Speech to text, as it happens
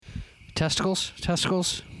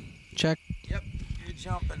Testicles? Check. Yep, you're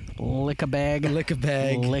jumping. Lick a bag. Lick a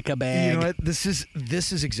bag. Lick a bag. You know what? This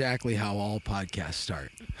is exactly how all podcasts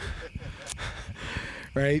start.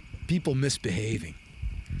 Right? People misbehaving.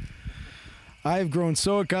 I've grown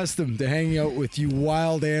so accustomed to hanging out with you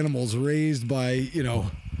wild animals raised by,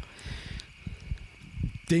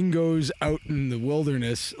 dingoes out in the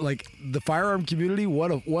wilderness. Like the firearm community,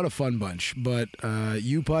 what a fun bunch. But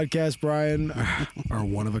you podcast, Brian, are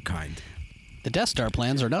one of a kind. The Death Star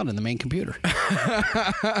plans are not in the main computer.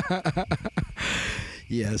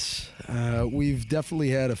 Yes. We've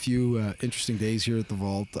definitely had a few interesting days here at the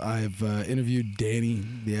Vault. I've interviewed Danny,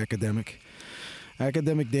 the academic.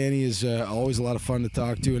 Academic Danny is always a lot of fun to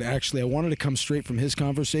talk to. And actually, I wanted to come straight from his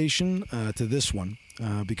conversation to this one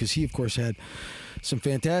because he, of course, had some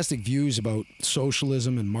fantastic views about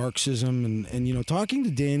socialism and Marxism. And talking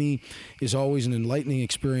to Danny is always an enlightening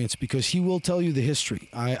experience because he will tell you the history.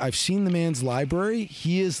 I've seen the man's library.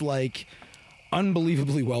 He is, like,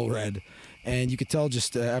 unbelievably well-read. And you could tell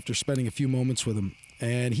just after spending a few moments with him.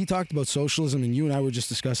 And he talked about socialism, and you and I were just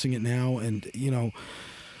discussing it now. And,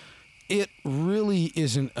 it really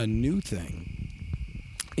isn't a new thing.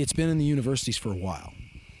 It's been in the universities for a while.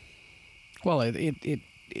 Well, it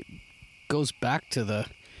goes back to the,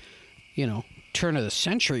 turn of the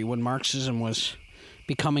century when Marxism was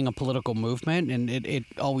becoming a political movement, and it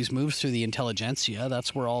always moves through the intelligentsia.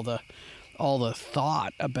 That's where all the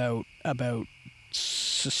thought about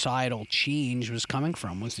societal change was coming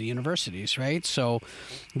from, was the universities, right? So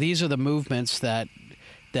these are the movements that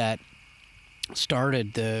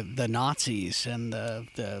started the Nazis and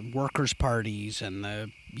the workers' parties and the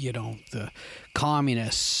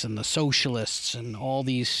communists and the socialists and all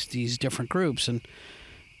these different groups, and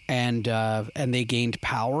they gained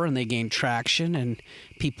power and they gained traction, and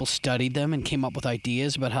people studied them and came up with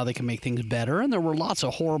ideas about how they can make things better. And there were lots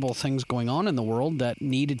of horrible things going on in the world that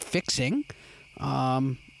needed fixing,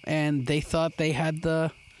 and they thought they had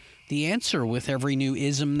the answer with every new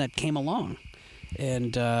ism that came along,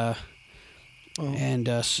 and there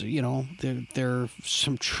are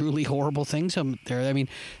some truly horrible things there. I mean,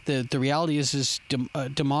 the reality is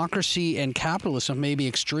democracy and capitalism may be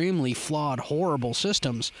extremely flawed, horrible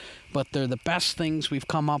systems, but they're the best things we've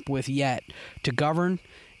come up with yet to govern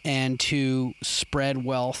and to spread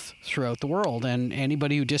wealth throughout the world. And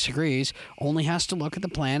anybody who disagrees only has to look at the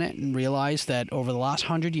planet and realize that over the last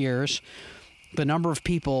 100 years, the number of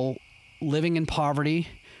people living in poverty,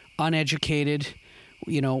 uneducated,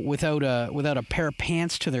 without a pair of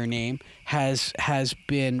pants to their name has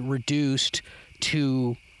been reduced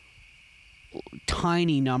to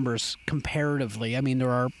tiny numbers comparatively. I mean, there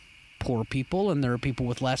are poor people and there are people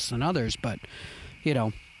with less than others, but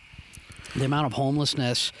the amount of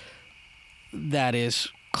homelessness that is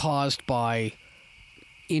caused by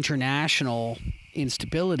international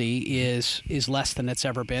instability is less than it's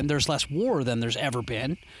ever been. There's less war than there's ever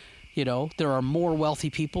been. There are more wealthy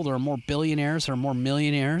people, there are more billionaires, there are more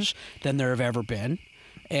millionaires than there have ever been.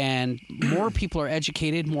 And more people are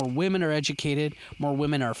educated, more women are educated, more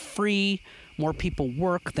women are free, more people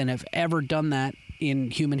work than have ever done that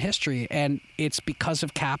in human history. And it's because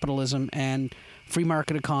of capitalism and free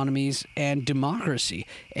market economies and democracy.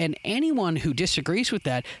 And anyone who disagrees with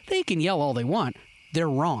that, they can yell all they want. They're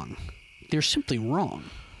wrong. They're simply wrong.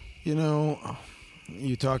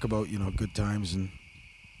 You talk about, good times and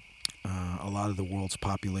a lot of the world's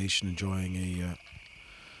population enjoying a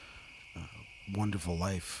wonderful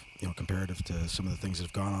life, comparative to some of the things that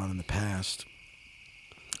have gone on in the past.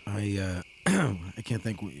 I can't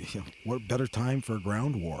think what better time for a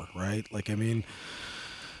ground war, right?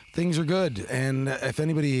 Things are good, and if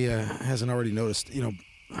anybody hasn't already noticed,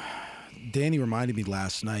 Danny reminded me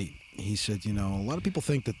last night. He said, a lot of people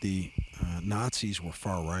think that the Nazis were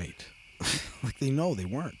far right. They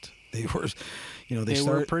weren't. They were, they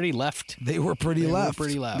were pretty left. They were pretty left.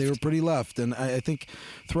 They were pretty left. And I think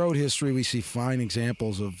throughout history we see fine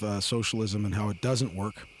examples of socialism and how it doesn't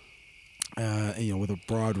work. With a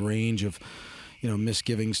broad range of,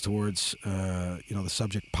 misgivings towards, the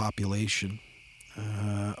subject population.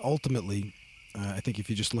 Ultimately, I think if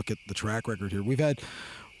you just look at the track record here, we've had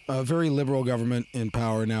a very liberal government in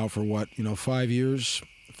power now for 5 years,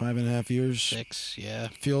 5.5 years. 6, yeah.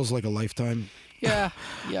 Feels like a lifetime. Yeah.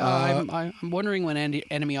 I'm wondering when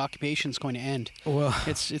enemy occupation is going to end. Well,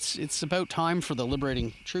 it's about time for the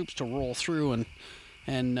liberating troops to roll through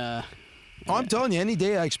and Oh, I'm telling you, any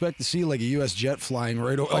day I expect to see like a U.S. jet flying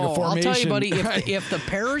right over, like a formation. I'll tell you, buddy, if the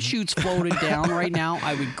parachutes floated down right now,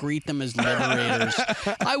 I would greet them as liberators.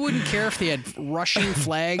 I wouldn't care if they had Russian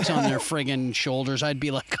flags on their friggin' shoulders. I'd be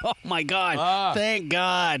like, oh my God, thank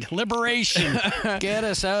God, liberation, get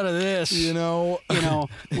us out of this.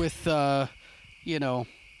 With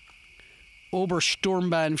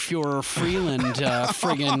Obersturmbannführer Freeland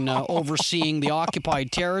friggin' overseeing the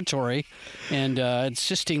occupied territory and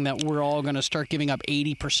insisting that we're all going to start giving up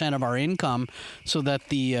 80% of our income so that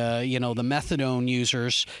the methadone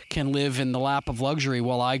users can live in the lap of luxury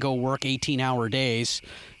while I go work 18-hour days,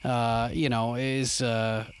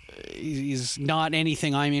 is not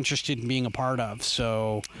anything I'm interested in being a part of.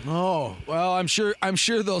 So, well, I'm sure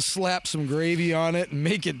they'll slap some gravy on it and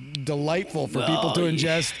make it delightful for people to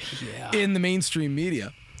ingest in the mainstream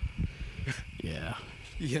media. Yeah.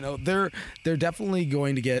 They're definitely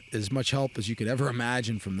going to get as much help as you could ever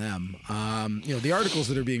imagine from them. The articles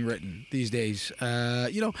that are being written these days,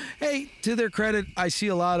 hey, to their credit, I see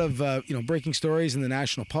a lot of, breaking stories in the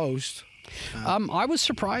National Post. I was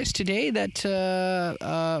surprised today that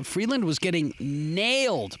Freeland was getting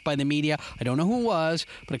nailed by the media. I don't know who it was,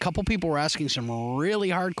 but a couple people were asking some really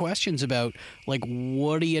hard questions about, like,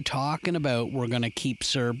 what are you talking about? We're going to keep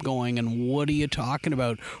CERB going, and what are you talking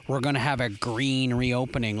about? We're going to have a green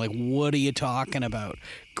reopening. Like, what are you talking about?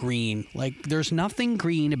 Green. Like, there's nothing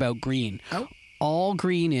green about green. Oh. All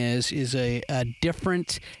green is a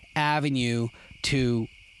different avenue to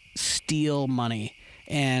steal money.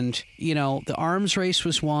 And, the arms race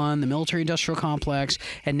was won, the military-industrial complex,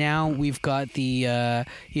 and now we've got the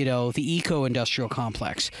eco-industrial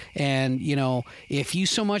complex. And, if you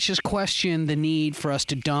so much as question the need for us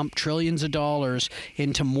to dump trillions of dollars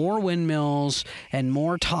into more windmills and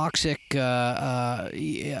more toxic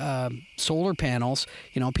solar panels,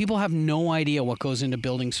 people have no idea what goes into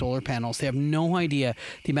building solar panels. They have no idea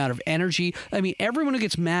the amount of energy. I mean, everyone who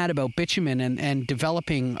gets mad about bitumen and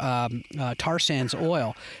developing tar sands oil,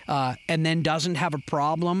 and then doesn't have a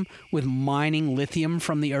problem with mining lithium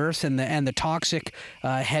from the earth and the toxic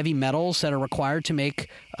heavy metals that are required to make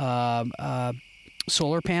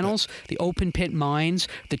solar panels, the open pit mines,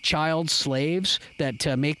 the child slaves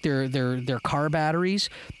that make their car batteries.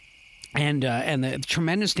 And the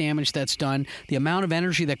tremendous damage that's done, the amount of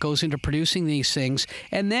energy that goes into producing these things,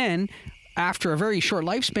 and then after a very short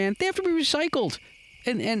lifespan, they have to be recycled.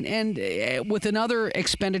 And with another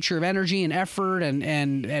expenditure of energy and effort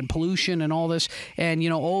and pollution and all this, and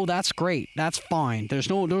that's great, that's fine. There's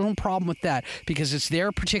no problem with that because it's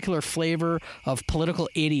their particular flavor of political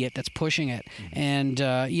idiot that's pushing it. And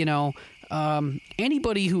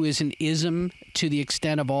anybody who is an ism to the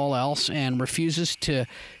extent of all else and refuses to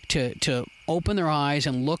open their eyes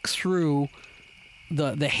and look through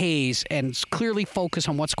the haze and clearly focus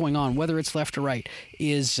on what's going on, whether it's left or right,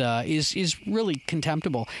 is really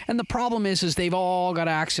contemptible. And the problem is they've all got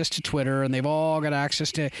access to Twitter and they've all got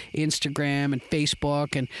access to Instagram and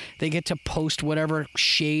Facebook, and they get to post whatever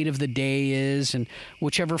shade of the day is and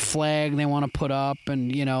whichever flag they want to put up,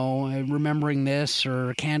 and remembering this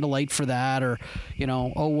or candlelight for that, or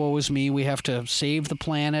oh woe is me, we have to save the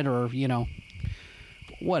planet, or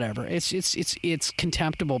whatever. It's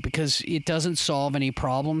contemptible because it doesn't solve any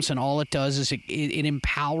problems, and all it does is it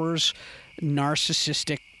empowers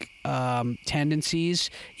narcissistic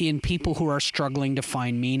tendencies in people who are struggling to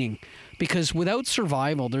find meaning. Because without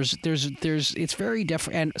survival, there's it's very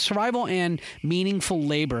different. And survival and meaningful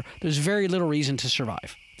labor, there's very little reason to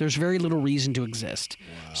survive. There's very little reason to exist.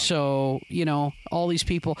 Wow. So, all these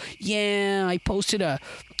people, I posted a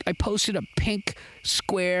pink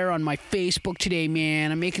square on my Facebook today,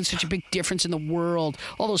 man. I'm making such a big difference in the world.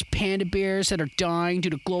 All those panda bears that are dying due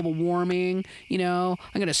to global warming, I'm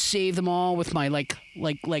going to save them all with my like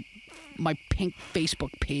my pink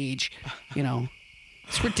Facebook page,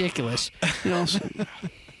 It's ridiculous.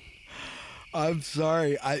 I'm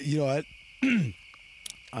sorry.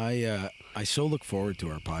 I so look forward to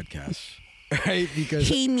our podcasts, right? Because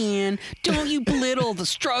hey, man, don't you belittle the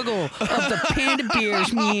struggle of the panda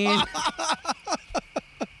bears, man.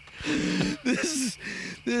 This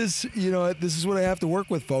is what I have to work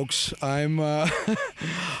with, folks. I'm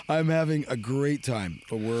having a great time.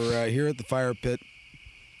 We're here at the fire pit.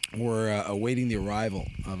 We're awaiting the arrival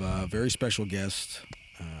of a very special guest,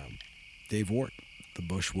 Dave Ward, the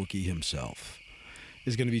Bush Wookie himself,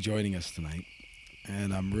 is going to be joining us tonight.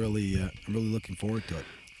 And I'm really looking forward to it.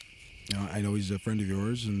 I know he's a friend of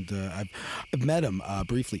yours, and I've met him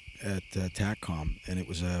briefly at TACCOM, and it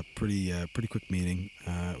was a pretty quick meeting.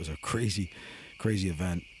 It was a crazy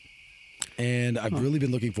event, and I've really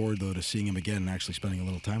been looking forward though to seeing him again and actually spending a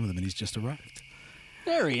little time with him. And he's just arrived,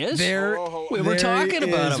 There he is. There, we were there talking he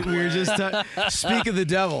about is. him. We were just speak of the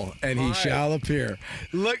devil, and he shall appear.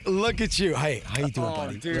 Look at you. Hey, how you doing,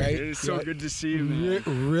 buddy? Dude, right? it is so good to see you,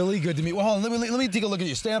 man. Really good to meet. Well, hold on, let me take a look at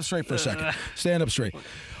you. Stand up straight for a second. Stand up straight.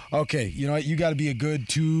 Okay, you know what? You got to be a good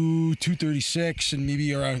 236, and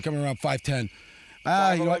maybe coming around 5'10".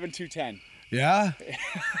 You know what? 210. Yeah.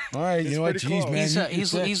 All right. You know what? pretty Jeez,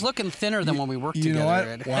 close. man. He's looking thinner than when we worked You together. know what?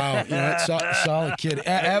 Ed. Wow. You know what? Have a kid.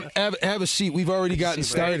 Have a seat. We've already gotten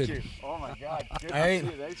started. Thank you. Oh my God. Good All right. to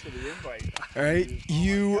see you. Thanks for the invite. All right.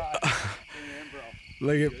 You.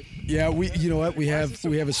 Look at, yeah, you know what? We have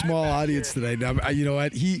a small audience today. Now, you know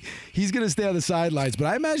what? He's gonna stay on the sidelines, but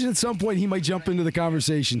I imagine at some point he might jump into the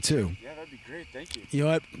conversation too. Yeah, that'd be great. Thank you. You know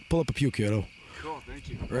what? Pull up a pew, kiddo. Cool. Thank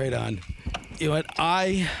you. Right on. You know what?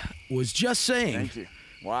 I was just saying. Thank you.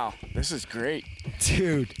 Wow, this is great.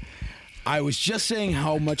 Dude, I was just saying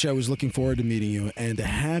how much I was looking forward to meeting you, and to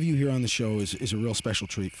have you here on the show is a real special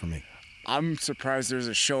treat for me. I'm surprised there's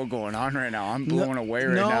a show going on right now. I'm blown away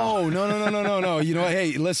right now. No. You know,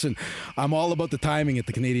 hey, listen, I'm all about the timing at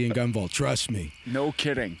the Canadian Gun Vault. Trust me. No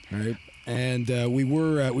kidding. Right. And we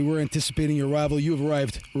were anticipating your arrival. You have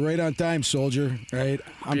arrived right on time, soldier. Right.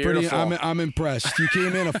 I'm impressed. You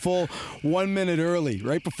came in a full 1 minute early,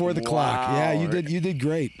 right before the clock. Yeah, you did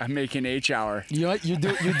great. I'm making H hour. You know what? You're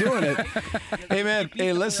doing it. Hey man,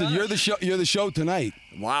 hey listen, you're the show tonight.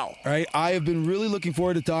 Wow. All right, I have been really looking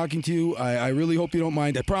forward to talking to you. I really hope you don't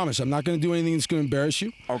mind. I promise I'm not going to do anything that's going to embarrass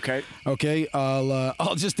you. Okay. Okay.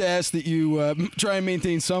 I'll just ask that you try and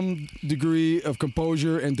maintain some degree of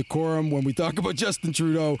composure and decorum when we talk about Justin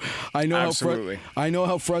Trudeau. I know Absolutely. I know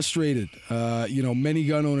how frustrated many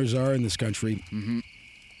gun owners are in this country. Mm-hmm.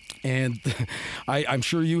 And I'm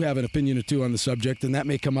sure you have an opinion or two on the subject, and that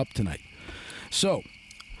may come up tonight. So,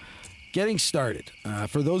 getting started.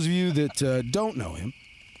 For those of you that don't know him,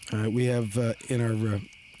 we have in our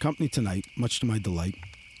company tonight, much to my delight,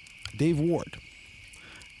 Dave Ward,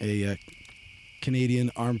 a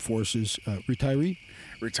Canadian Armed Forces retiree.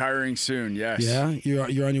 Retiring soon, yes. Yeah,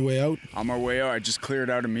 you're on your way out? On my way out. I just cleared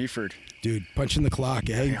out of Meaford. Dude, punching the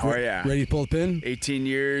clock, eh? Oh, yeah. Ready to pull the pin? 18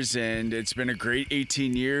 years, and it's been a great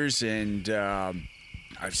 18 years, and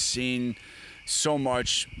I've seen so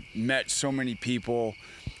much, met so many people,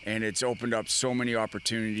 and it's opened up so many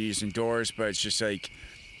opportunities and doors, but it's just like,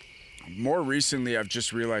 more recently I've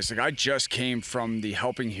just realized, like, I just came from the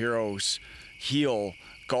Helping Heroes Heel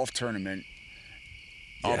golf tournament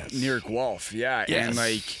up near Guelph. Yeah, Yes. and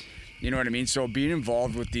like, you know what I mean? So being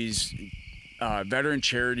involved with these veteran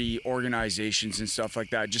charity organizations and stuff like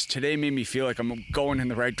that, just today made me feel like I'm going in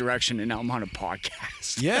the right direction, and now I'm on a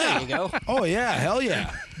podcast. Yeah. There you go. Oh, yeah. Hell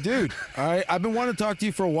yeah. Dude, I've been wanting to talk to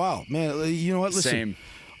you for a while. Man, you know what? Listen. Same.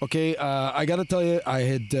 Okay, I got to tell you, I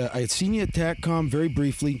had seen you at TACCOM very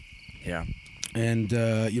briefly. Yeah. And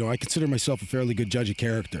I consider myself a fairly good judge of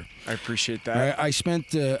character. I appreciate that. I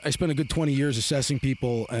spent a good 20 years assessing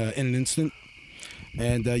people in an instant,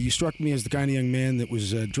 and you struck me as the kind of young man that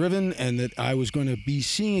was driven and that I was going to be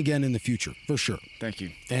seeing again in the future, for sure. Thank you.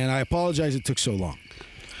 And I apologize it took so long.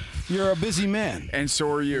 You're a busy man. And so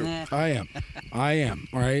are you. I am.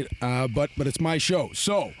 All right, but it's my show,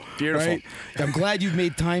 so Beautiful. Right? I'm glad you've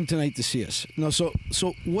made time tonight to see us. No, so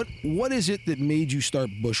what is it that made you start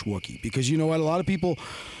Bush Wookie? Because you know what, a lot of people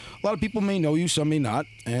may know you, some may not,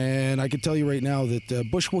 and I can tell you right now that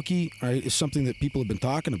Bush Wookie, right, is something that people have been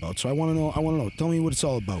talking about. So I want to know. Tell me what it's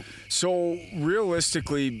all about. So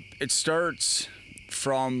realistically, it starts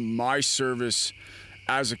from my service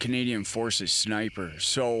as a Canadian Forces sniper.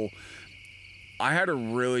 So I had a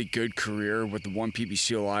really good career with the 1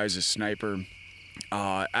 PPCLI as a sniper,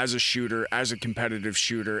 as a shooter, as a competitive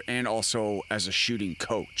shooter, and also as a shooting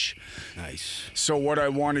coach. Nice. So what I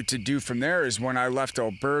wanted to do from there is when I left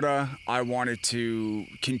Alberta, I wanted to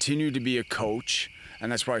continue to be a coach,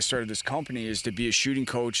 and that's why I started this company, is to be a shooting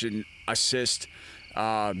coach and assist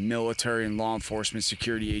military and law enforcement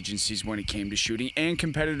security agencies when it came to shooting and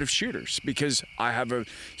competitive shooters, because I have a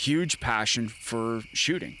huge passion for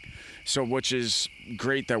shooting. So which is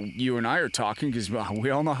great that you and I are talking, because we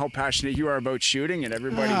all know how passionate you are about shooting, and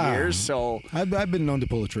everybody hears. So I've been known to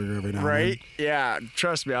pull the trigger every now and then. right? Yeah,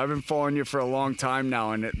 trust me, I've been following you for a long time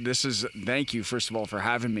now, and thank you first of all for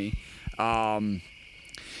having me.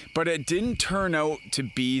 But it didn't turn out to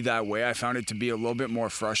be that way. I found it to be a little bit more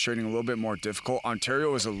frustrating, a little bit more difficult.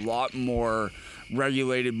 Ontario is a lot more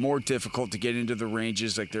regulated, more difficult to get into the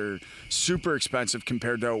ranges. Like, they're super expensive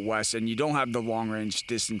compared to out west, and you don't have the long range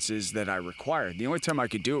distances that I required. The only time I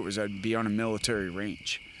could do it was I'd be on a military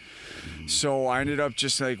range. So I ended up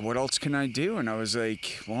just like, what else can I do? And I was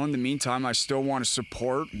like, well, in the meantime, I still want to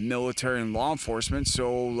support military and law enforcement,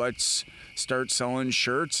 so let's start selling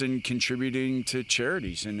shirts and contributing to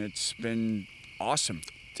charities, and it's been awesome.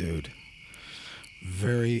 Dude,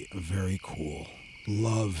 very, very cool.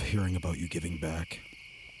 Love hearing about you giving back.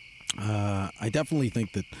 I definitely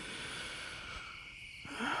think that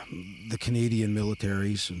the Canadian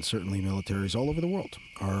militaries, and certainly militaries all over the world,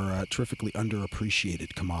 are a terrifically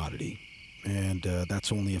underappreciated commodity. And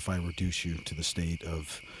that's only if I reduce you to the state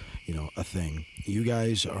of, a thing. You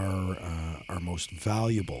guys are our most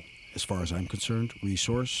valuable, as far as I'm concerned,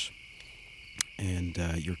 resource. And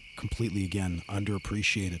you're completely, again,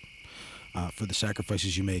 underappreciated for the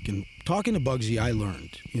sacrifices you make. And talking to Bugsy, I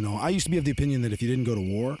learned, I used to be of the opinion that if you didn't go to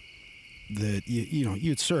war, that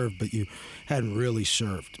you'd served, but you hadn't really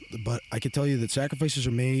served. But I can tell you that sacrifices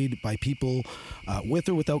are made by people with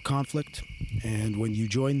or without conflict. And when you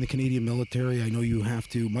join the Canadian military, I know you have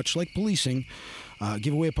to, much like policing,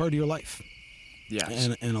 give away a part of your life. Yes.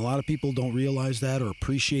 And a lot of people don't realize that or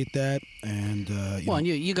appreciate that. And and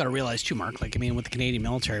you got to realize too, Mark. With the Canadian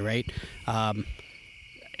military, right? From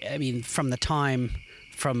the time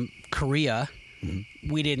from Korea. Mm-hmm.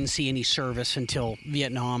 We didn't see any service until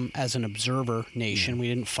Vietnam as an observer nation. We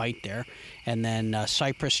didn't fight there. And then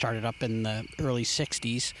Cyprus started up in the early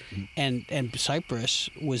 60s. Mm-hmm. And Cyprus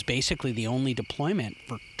was basically the only deployment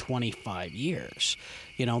for 25 years.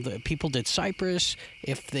 The people did Cyprus.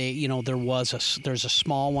 If they, there's a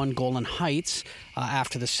small one, Golan Heights,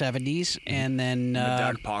 after the 70s, and then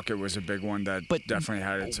Medak Pocket was a big one that definitely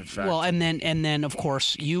had its effect. Well, and then of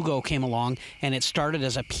course Hugo came along, and it started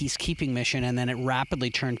as a peacekeeping mission, and then it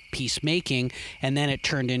rapidly turned peacemaking, and then it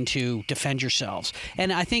turned into defend yourselves.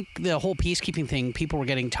 And I think the whole peacekeeping thing, people were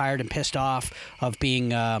getting tired and pissed off of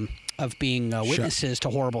being witnesses to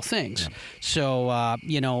horrible things. Yeah. So,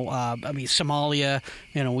 Somalia,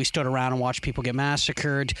 we stood around and watched people get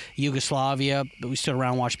massacred. Yugoslavia, we stood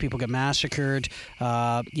around and watched people get massacred.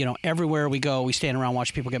 Everywhere we go, we stand around and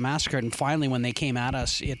watch people get massacred. And finally, when they came at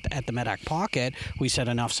us at the Medak Pocket, we said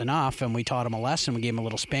enough's enough, and we taught them a lesson. We gave them a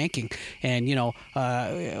little spanking. And, what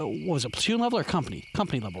was it, platoon level or company?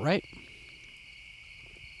 Company level, right?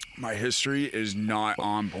 My history is not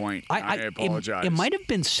on point. I apologize. It might have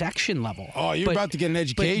been section level. Oh, you're about to get an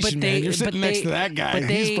education, man. You're sitting next to that guy.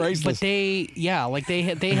 He's priceless. But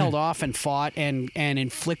they held off and fought and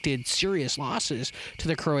inflicted serious losses to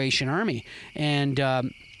the Croatian army. And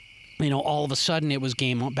all of a sudden it was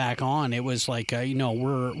game back on. It was like,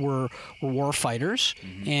 we're war fighters.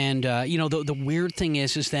 Mm-hmm. And, the weird thing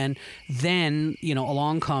is then,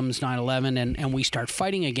 along comes 9/11 and we start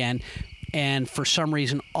fighting again. And for some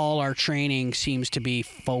reason, all our training seems to be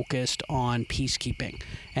focused on peacekeeping.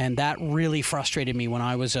 And that really frustrated me when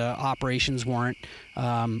I was a operations warrant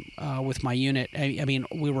with my unit.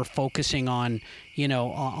 We were focusing on,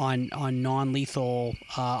 on non-lethal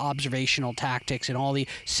observational tactics and all the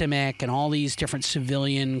CIMIC and all these different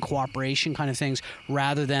civilian cooperation kind of things,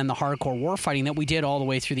 rather than the hardcore war fighting that we did all the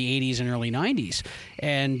way through the 80s and early 90s.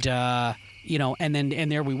 And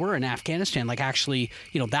and there we were in Afghanistan. Actually,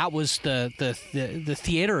 that was the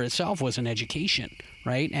theater itself was an education,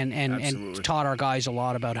 right? And taught our guys a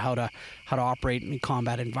lot about how to operate in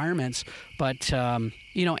combat environments. But and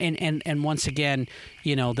once again,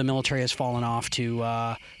 the military has fallen off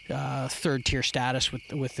to third tier status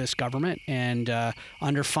with this government, and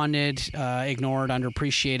underfunded, ignored,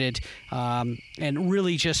 underappreciated, and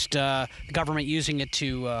really just the government using it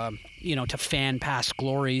to to fan past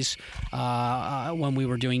glories when we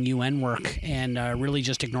were doing UN work, and really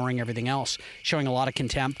just ignoring everything else, showing a lot of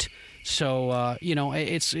contempt. So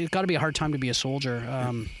it's got to be a hard time to be a soldier.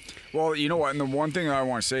 Well, you know what, and the one thing I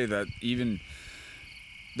want to say that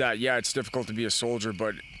it's difficult to be a soldier,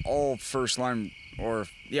 but all first line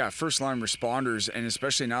responders, and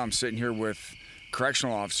especially now I'm sitting here with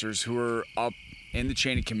correctional officers who are up in the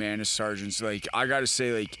chain of command as sergeants. I gotta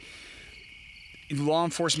say, law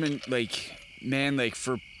enforcement,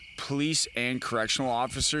 for police and correctional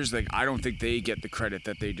officers, I don't think they get the credit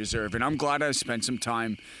that they deserve. And I'm glad I spent some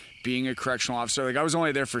time being a correctional officer. I was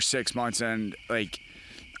only there for 6 months, and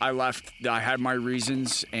I left. I had my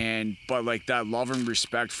reasons, but that love and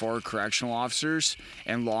respect for correctional officers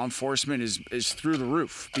and law enforcement is through the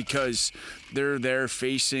roof, because they're there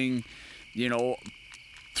facing,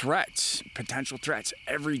 potential threats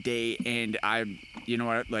every day, and I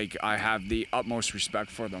have the utmost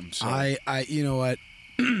respect for them. So I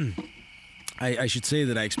should say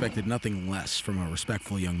that I expected nothing less from a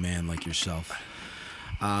respectful young man like yourself.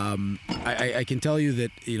 I can tell you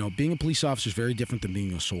that being a police officer is very different than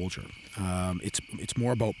being a soldier. It's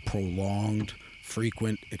more about prolonged,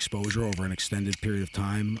 frequent exposure over an extended period of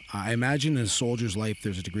time. I imagine in a soldier's life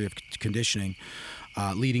there's a degree of conditioning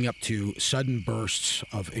leading up to sudden bursts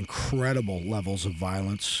of incredible levels of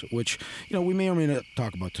violence, which, we may or may not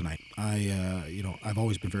talk about tonight. I've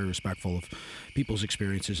always been very respectful of people's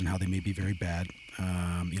experiences and how they may be very bad.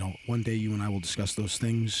 One day you and I will discuss those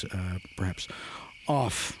things, perhaps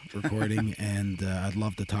off recording, and I'd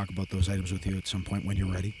love to talk about those items with you at some point when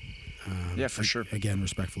you're ready. Yeah, for sure. Again,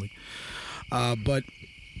 respectfully. But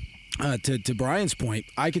to Brian's point,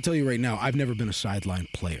 I can tell you right now, I've never been a sideline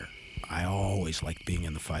player. I always liked being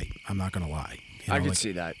in the fight. I'm not going to lie. I could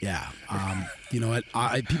see that. Yeah. You know what?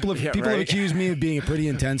 People have right. accused me of being a pretty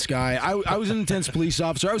intense guy. I was an intense police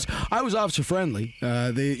officer. I was officer friendly.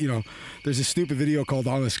 There's a stupid video called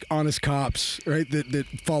Honest Cops, right? That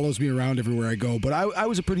follows me around everywhere I go. But I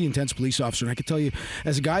was a pretty intense police officer, and I can tell you,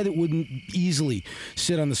 as a guy that wouldn't easily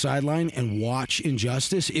sit on the sideline and watch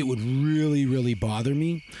injustice, it would really, really bother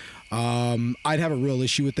me. I'd have a real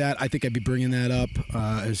issue with that. I think I'd be bringing that up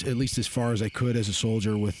at least as far as I could as a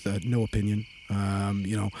soldier with no opinion.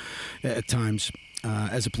 At times,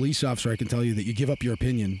 as a police officer, I can tell you that you give up your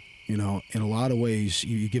opinion. In a lot of ways,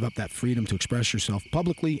 you give up that freedom to express yourself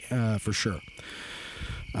publicly, for sure.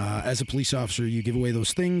 As a police officer, you give away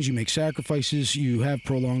those things, you make sacrifices, you have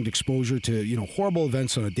prolonged exposure to, horrible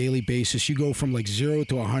events on a daily basis. You go from like 0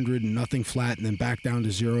 to 100 and nothing flat and then back down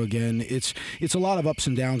to 0 again. It's a lot of ups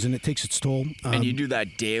and downs, and it takes its toll. And you do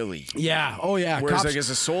that daily. Yeah. Oh, yeah. Whereas, as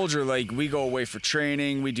a soldier, we go away for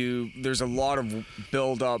training. There's a lot of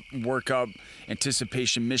build up, work up,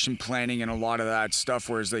 anticipation, mission planning, and a lot of that stuff.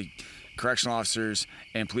 Whereas, correctional officers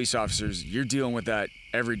and police officers, you're dealing with that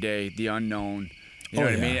every day, the unknown. You know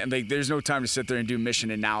what I mean? And there's no time to sit there and do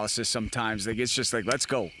mission analysis sometimes. It's just let's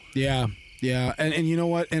go. Yeah. Yeah. And you know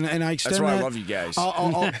what? And I extend That's why that. I love you guys.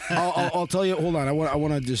 I'll tell you. Hold on. I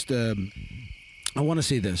want to just. I want to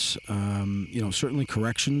say this. Certainly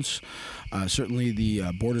corrections, certainly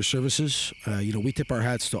the border services. We tip our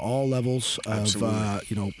hats to all levels of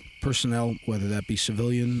personnel, whether that be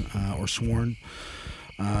civilian or sworn.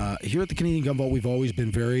 Here at the Canadian Gun Vault, we've always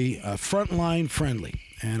been very frontline friendly.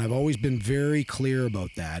 And I've always been very clear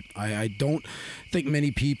about that. I don't think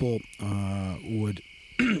many people would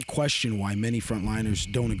question why many frontliners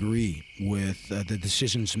don't agree with the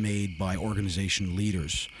decisions made by organization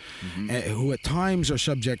leaders, who at times are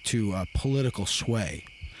subject to political sway.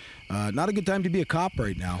 Not a good time to be a cop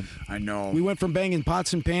right now. I know. We went from banging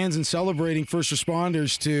pots and pans and celebrating first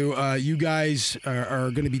responders to you guys are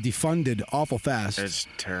going to be defunded awful fast. It's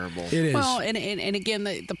terrible. It is. Well, and again,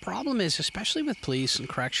 the problem is, especially with police and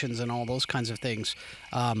corrections and all those kinds of things,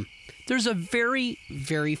 there's a very,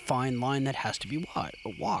 very fine line that has to be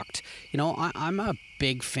walked. I'm a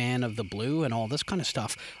big fan of the blue and all this kind of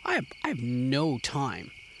stuff. I have no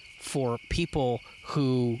time for people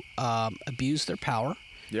who abuse their power.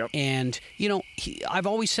 Yep. And, I've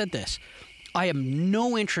always said this. I have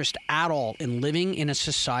no interest at all in living in a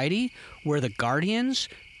society where the guardians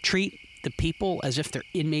treat the people as if they're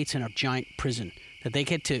inmates in a giant prison, that they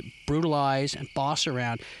get to brutalize and boss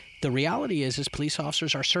around. The reality is police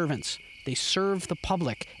officers are servants. They serve the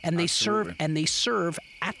public, and they serve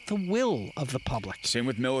at the will of the public. Same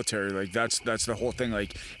with military. That's the whole thing.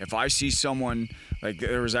 If I see someone,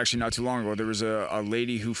 there was actually not too long ago, there was a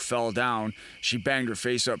lady who fell down. She banged her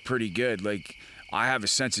face up pretty good. I have a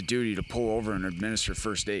sense of duty to pull over and administer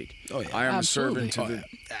first aid. Oh, yeah. I am Absolutely. a servant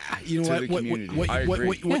the community. I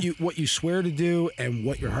agree. What you swear to do and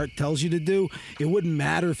what your heart tells you to do, it wouldn't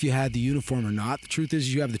matter if you had the uniform or not. The truth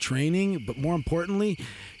is you have the training, but more importantly,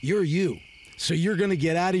 you're you. So you're going to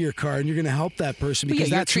get out of your car and you're going to help that person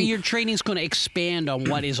because your training is going to expand on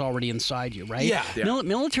what is already inside you, right? Yeah.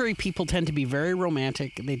 Military people tend to be very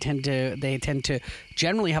romantic. They tend to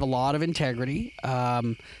generally have a lot of integrity.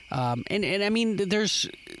 And I mean, there's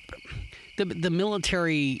the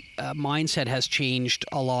military mindset has changed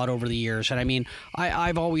a lot over the years. And I mean,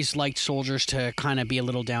 I've always liked soldiers to kind of be a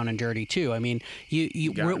little down and dirty too. I mean,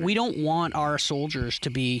 we don't want our soldiers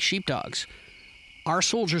to be sheepdogs. Our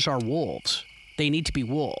soldiers are wolves. They need to be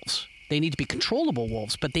wolves. They need to be controllable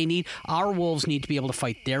wolves, but our wolves need to be able to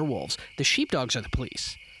fight their wolves. The sheepdogs are the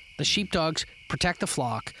police. The sheepdogs protect the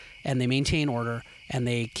flock, and they maintain order, and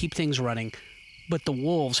they keep things running. But the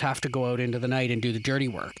wolves have to go out into the night and do the dirty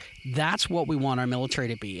work. That's what we want our military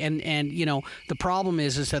to be. And the problem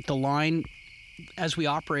is that the line, as we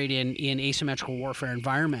operate in asymmetrical warfare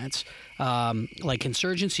environments, like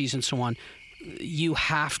insurgencies and so on, you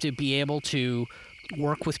have to be able to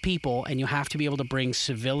work with people, and you have to be able to bring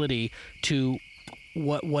civility to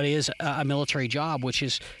what is a military job, which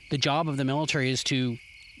is the job of the military is to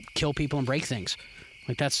kill people and break things.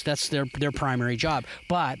 That's their primary job.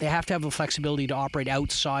 But they have to have the flexibility to operate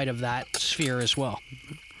outside of that sphere as well.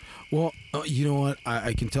 Well, you know what?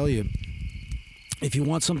 I can tell you, if you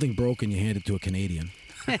want something broken, you hand it to a Canadian.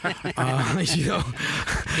 You know,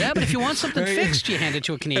 Yeah, but if you want something fixed, you hand it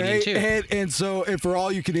to a Canadian too. And so, and for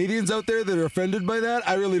all you Canadians out there that are offended by that,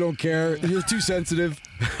 I really don't care. You're too sensitive.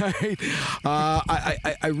 Right?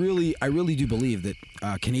 I really do believe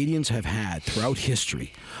that Canadians have had throughout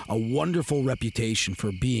history a wonderful reputation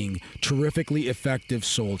for being terrifically effective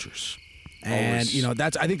soldiers. And Always. you know, I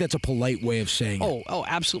think that's a polite way of saying it. Oh,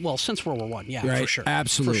 absolutely. Well, since World War One, yeah, Right, for sure,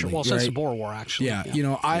 absolutely, for sure. Well, since right. the Boer War, actually. Yeah, you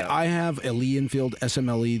know, I have a Lee Enfield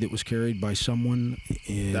SMLE that was carried by someone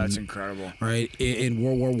in That's incredible. right in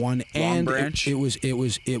World War One, and branch? it was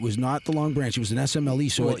not the long branch. It was an SMLE,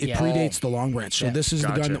 so Well, it yeah. predates the long branch. So Yeah. this is the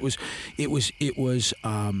Gotcha. gun that was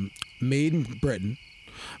made in Britain.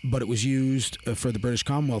 But it was used for the British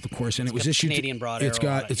Commonwealth, of course, and it was got the issued. Canadian broad It's arrow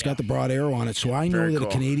got on it, it's yeah. got the broad arrow on it, so I know Very that cool.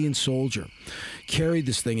 a Canadian soldier carried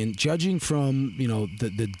this thing, and judging from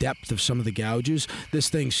the depth of some of the gouges, this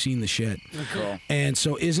thing's seen the shit. Cool. And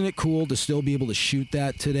so, isn't it cool to still be able to shoot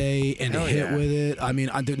that today and Hell to hit yeah. with it? I mean,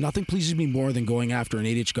 nothing pleases me more than going after an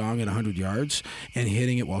 8-inch gong at 100 yards and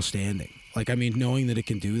hitting it while standing. Like, I mean, knowing that it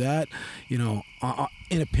can do that, you know,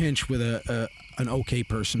 in a pinch with an okay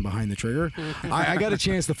person behind the trigger. I got a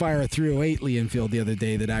chance to fire a 308 Lee Enfield the other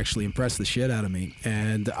day that actually impressed the shit out of me,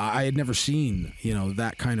 and I had never seen, you know,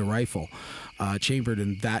 that kind of rifle chambered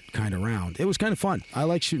in that kind of round. It was kind of fun. I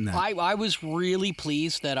like shooting that. I was really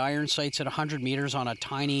pleased that iron sights at 100 meters on a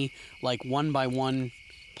tiny, like 1x1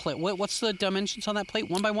 plate. What's the dimensions on that plate?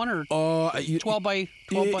 1x1 or 12 by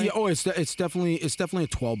 12 by? Yeah, oh, it's definitely a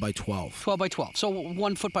 12 by 12. 12 by 12. So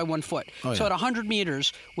 1 foot by 1 foot. Oh, So yeah. at 100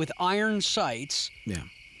 meters with iron sights, Yeah.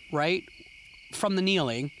 right, from the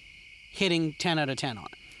kneeling, hitting 10 out of 10 on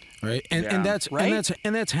it. Right, and Yeah. that's Right?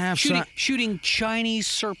 and that's half Shooting Chinese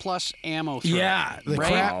surplus ammo through. Yeah, the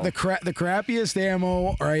right? the crappiest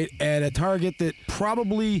ammo, right, at a target that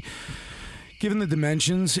probably, given the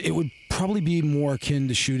dimensions, it would probably be more akin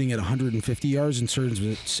to shooting at 150 yards in terms of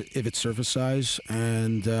if it's surface size.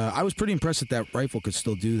 And I was pretty impressed that rifle could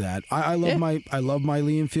still do that. I love my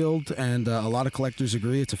Lee Enfield, and a lot of collectors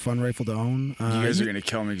agree it's a fun rifle to own. You guys are gonna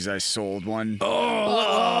kill me because I sold one.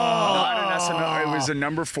 Not an SML. It was a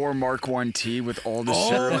number 4 Mark 1T with all the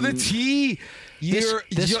syrup. the T.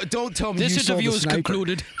 Don't tell me this you sold interview the is sniper.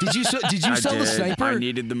 concluded. Did you sell I the did. sniper? I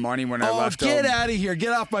needed the money when I Oh, left. get out of here!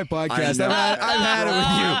 Get off my podcast. know. I've had it with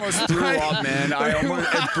you. I almost threw up, man.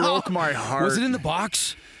 It broke my heart. Was it in the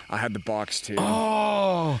box? I had the box too.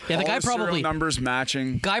 Oh, Yeah, the All guy the serial probably numbers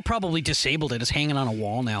matching. disabled it. It's hanging on a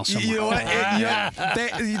wall now somewhere. you know what?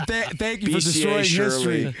 Thank you for BCA destroying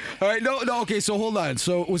Shirley. history. All right, no. Okay, so hold on.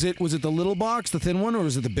 So was it the little box, the thin one, or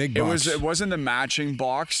was it the big box? It wasn't the matching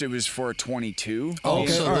box. It was for a 22. Oh,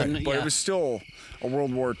 okay, so all right. then, But yeah. it was still a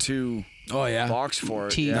World War II Oh yeah. box for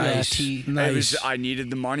it. T, yeah. yeah, Nice. T. Nice. It was, I needed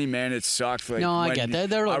the money, man. It sucked. Like, No, I when get that.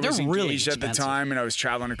 They're I was really engaged at the expensive. time, and I was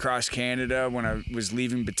traveling across Canada when I was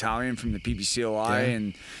leaving battalion from the PPCLI, Yeah.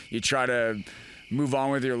 and you try to move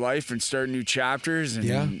on with your life and start new chapters. And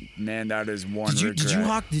Yeah. man, that is one Did you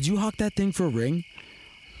regret. did you hawk that thing for a ring?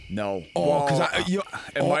 No. Oh, 'cause Well,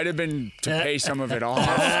 it might have been to pay some of it off.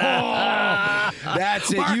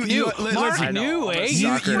 That's it. Mark knew. Mark I know, knew, I'm a eh?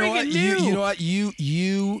 sucker. You know what? Friggin' You knew. know what?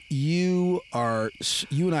 You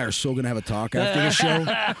and I are so gonna have a talk after the show,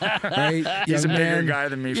 right? He's a Young bigger man. guy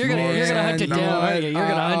than me. You're from gonna Boston. hunt it Man, down, no, aren't you? You're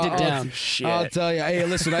gonna hunt it down. Shit. I'll tell you. Hey,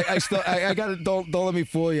 listen, I got it. Don't let me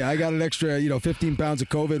fool you. I got an extra, 15 pounds of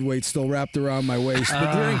COVID weight still wrapped around my waist.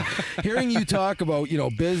 But hearing you talk about,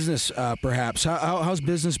 business, perhaps, how's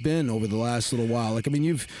business been over the last little while? Like, I mean,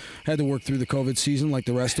 you've had to work through the COVID season like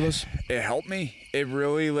the rest of us. It helped me. It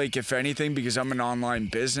really, like, if anything, because I'm an online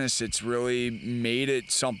business, it's really made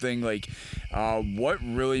it something like what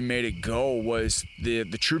really made it go was the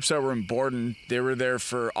troops that were in Borden. They were there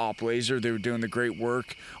for Op Laser. They were doing the great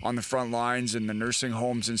work on the front lines and the nursing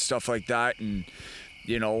homes and stuff like that. And,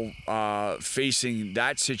 facing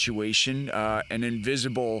that situation, an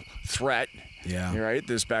invisible threat, Yeah. right?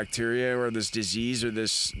 This bacteria or this disease or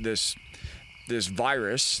this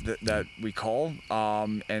virus that we call,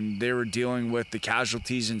 and they were dealing with the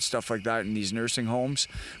casualties and stuff like that in these nursing homes,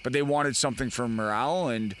 but they wanted something for morale.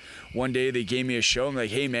 And one day they gave me a show. I'm like,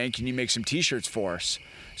 hey man, can you make some t-shirts for us?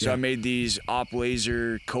 So Yeah. I made these Op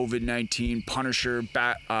Laser COVID-19 Punisher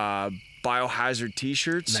biohazard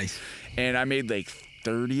t-shirts. Nice. And I made like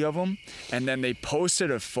 30 of them, and then they posted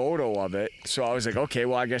a photo of it. So I was like, okay,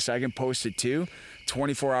 well, I guess I can post it too.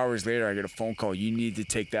 24 hours later, I get a phone call. You need to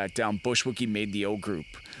take that down. Wookie made the O group.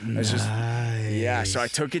 It's just, yeah, so I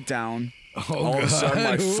took it down. All of a sudden,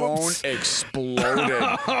 my phone exploded.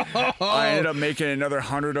 I ended up making another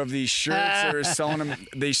 100 of these shirts. They were selling them.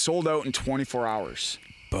 They sold out in 24 hours.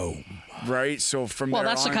 Boom. Right? So from Well,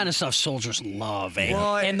 there that's on, the kind of stuff soldiers love, eh?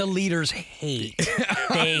 Well, and the leaders hate.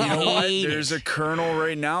 They you know what? hate There's it. a colonel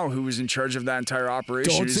right now who was in charge of that entire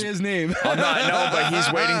operation. Don't He's- say his name. I'm not, I know, but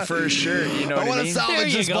he's waiting for his shirt. You know I what I want to mean? salvage There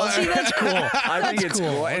you this go. bar. See, that's cool. I think it's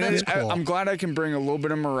cool. And That's cool. I'm glad I can bring a little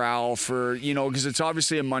bit of morale for, because it's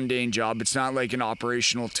obviously a mundane job. It's not like an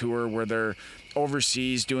operational tour where they're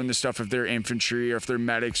overseas doing the stuff if they're infantry or if they're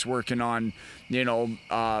medics working on, well,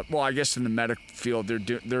 I guess in the medic field,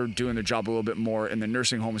 they're doing their job a little bit more in the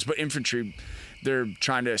nursing homes, but infantry, they're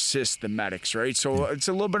trying to assist the medics, right? So it's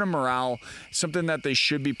a little bit of morale, something that they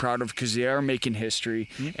should be proud of because they are making history.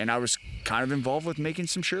 And I was kind of involved with making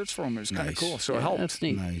some shirts for them. It was kind of Nice. cool. So it helped. That's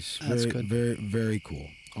neat. Nice. That's Very, good. very, very cool.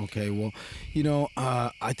 Okay, well,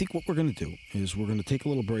 I think what we're going to do is we're going to take a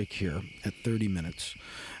little break here at 30 minutes.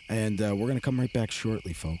 And we're going to come right back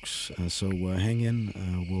shortly, folks. So hang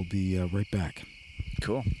in. We'll be right back.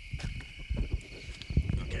 Cool.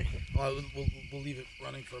 Okay. We'll leave it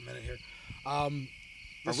running for a minute here. Are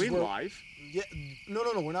we live? Yeah. No.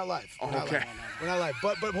 We're not live. We're not Okay. live. We're not live.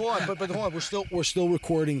 But hold on. But hold on. We're still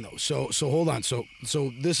recording though. So hold on. So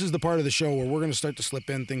this is the part of the show where we're going to start to slip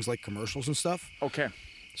in things like commercials and stuff. Okay.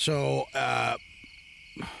 So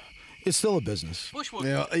it's still a business. Bushwood.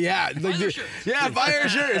 Yeah. Like, their shirts. yeah, buy our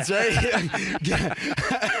shirts, right?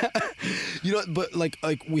 But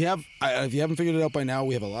like we have. If you haven't figured it out by now,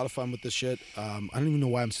 we have a lot of fun with this shit. I don't even know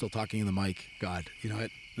why I'm still talking in the mic. God, you know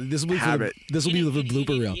what? This will be Habit. This will be the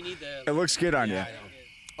blooper reel. It looks good on you.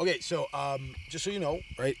 Okay, so just so you know,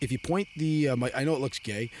 right? If you point the mic, I know it looks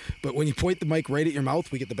gay, but when you point the mic right at your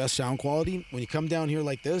mouth, we get the best sound quality. When you come down here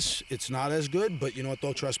like this, it's not as good. But you know what?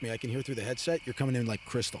 Though, trust me, I can hear through the headset. You're coming in like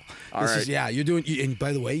crystal. All right. You're doing. And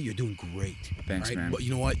by the way, you're doing great. Thanks, right? man. But you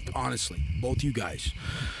know what? Honestly, both you guys.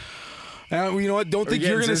 You know what? Don't think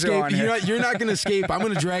getting you're gonna Zizzo on escape. here. You're not gonna escape. I'm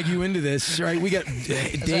gonna drag you into this. Right? We got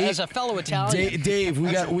Dave. As a fellow Italian. Dave,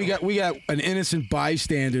 we got an innocent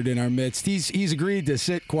bystander in our midst. He's agreed to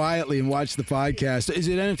sit quietly and watch the podcast. Is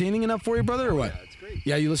it entertaining enough for you, brother, or what? Yeah, it's great.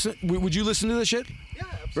 Yeah, you listen. Would you listen to this shit? Yeah,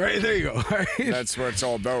 absolutely. Right there you go. All right. That's what it's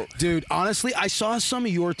all about. Dude, honestly, I saw some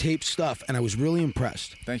of your tape stuff and I was really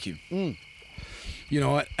impressed. Thank you. You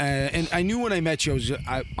know what? And I knew when I met you,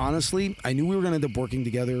 honestly, I knew we were going to end up working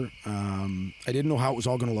together. I didn't know how it was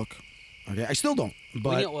all going to look. Okay, I still don't.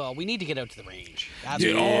 But We need to get out to the range.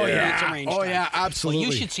 Dude, Absolutely. oh, yeah. It's a range Oh, time. yeah, absolutely.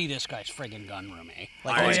 Well, you should see this guy's friggin' gun room, eh?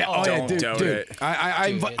 I it's- don't doubt it.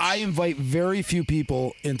 I Dude, invite very few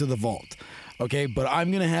people into the vault. Okay, but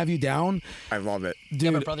I'm gonna have you down, I love it. dude.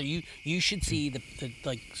 Yeah, but brother, you should see the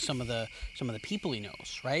some of the people he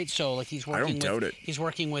knows, right? So like he's working don't with doubt it. he's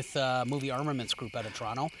working with Movie Armaments Group out of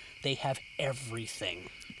Toronto. They have everything,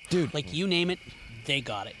 Dude. Like you name it, they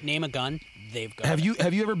got it. Name a gun, they've got Have it.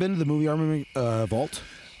 you ever been to the movie armament vault?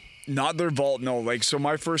 Not their vault, no. Like, so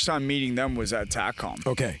my first time meeting them was at TACCOM.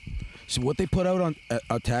 Okay, so what they put out on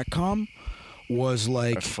TACCOM was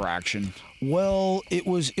like, A fraction. well, it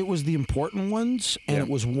was the important ones, and Yeah. it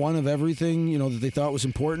was one of everything that they thought was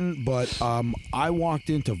important. But I walked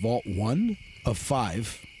into Vault 1 of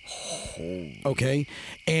 5. Okay,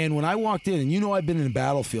 and when I walked in, and I've been in a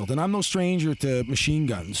battlefield, and I'm no stranger to machine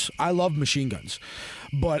guns. I love machine guns,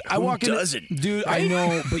 but I Who walk in, doesn't? dude. I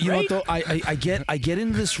know, but you know what though? I get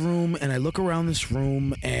into this room, and I look around this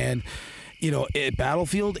room, and at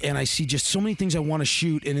battlefield, and I see just so many things I want to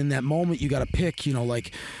shoot, and in that moment, you got to pick,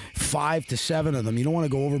 like 5 to 7 of them. You don't want to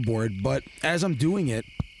go overboard, but as I'm doing it,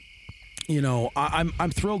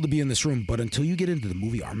 I'm thrilled to be in this room. But until you get into the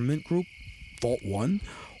movie armament group, Vault 1.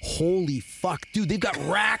 Holy fuck, dude! They've got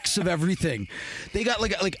racks of everything. They got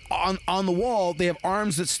like on the wall. They have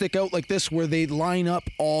arms that stick out like this, where they line up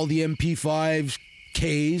all the MP5s,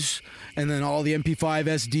 Ks, and then all the MP5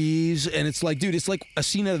 SDs, and it's like, dude, it's like a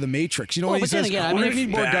scene out of The Matrix. You know Well, what he but then says? again, I "When mean, I need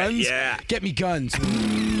more that, guns, yeah. get me guns."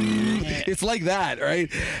 It's like that, right?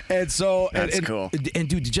 And so, That's and, cool. And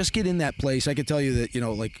dude, to just get in that place, I can tell you that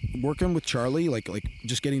like working with Charlie, like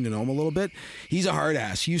just getting to know him a little bit. He's a hard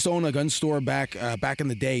ass. He used to own a gun store back in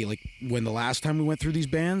the day, like when the last time we went through these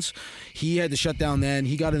bands, he had to shut down. Then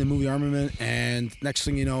he got in the movie armament, and next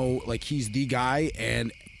thing you know, like he's the guy,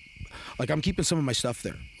 and like I'm keeping some of my stuff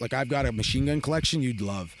there. Like I've got a machine gun collection you'd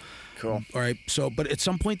love. Cool. All right. So, but at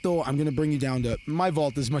some point though, I'm going to bring you down to my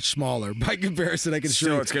vault is much smaller by comparison. I can show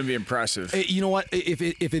Still, you. it's going to be impressive. You know what? If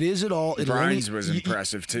it is at all, it'll Brian's only- was you-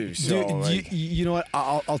 impressive too. So, Dude, like, you know what?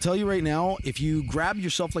 I'll tell you right now. If you grab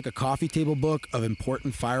yourself like a coffee table book of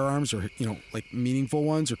important firearms, or like meaningful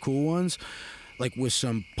ones or cool ones, like with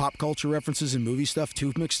some pop culture references and movie stuff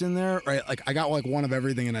too mixed in there. Right, like I got like one of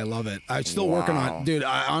everything, and I love it. I'm still working on, dude.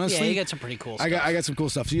 I honestly, Yeah, you got some pretty cool stuff. I got some cool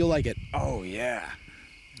stuff, so you'll like it. Oh yeah.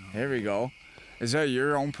 There we go. Is that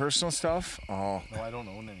your own personal stuff? Oh. No, I don't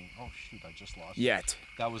own any. Oh shoot, I just lost it. Yet.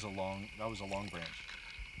 That was a long branch.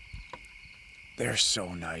 They're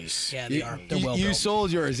so nice. Yeah, they are. They're well You built.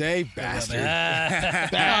 sold yours, eh, bastard?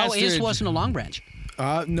 No, his wasn't a long branch.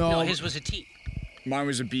 No. No, his was a T. Mine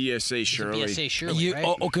was a BSA Shirley. BSA Shirley, right?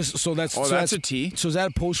 So that's Oh, so that's a T. So is that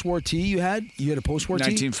a post-war T you had? You had a post-war T?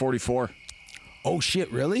 1944. Oh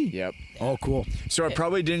shit, really? Yep. Oh, cool. So I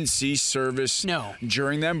probably didn't see service No.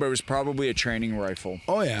 during them, but it was probably a training rifle.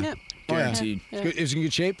 Oh yeah. Yeah. Oh, yeah. Guaranteed. Yeah. It was in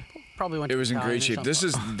good shape. Probably went It to was in battalion great or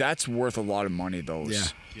shape. something. That's worth a lot of money, those.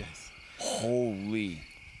 Yeah. Yes. Holy.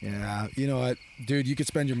 Yeah. You know what, dude? You could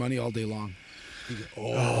spend your money all day long.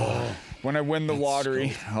 When I win the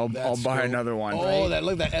lottery, I'll buy another one. Oh,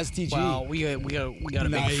 look at that STG. Well, we got a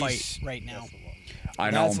Nice. big fight right now. I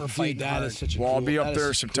know. We're fighting that hard. is such a Well, I'll cool, be up that is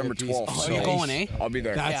there such a September cool piece. 12th. Oh, so you're going, eh? I'll be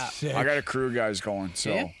there. That's Yeah. sick. I got a crew guys going, so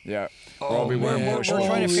Yeah? yeah. We'll all be we're- wearing we're bush.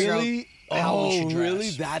 trying to figure out really? how we should dress. Really?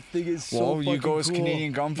 That thing is so Well, you go fucking as cool.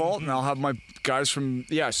 Canadian Gun Vault, and I'll have my guys from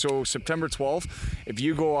so September 12th. If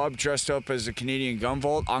you go up dressed up as a Canadian Gun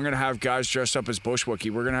Vault, I'm gonna have guys dressed up as Bush Wookie.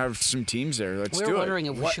 We're gonna have some teams there. Let's We do were it. wondering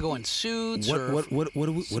if we should go in suits or What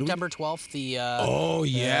do we? September 12th. The Oh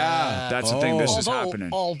yeah. That's the thing. This is although, happening.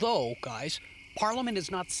 although, guys, Parliament is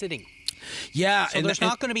not sitting, Yeah. so there's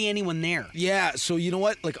not going to be anyone there. Yeah, so you know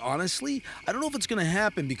what? Like, honestly, I don't know if it's going to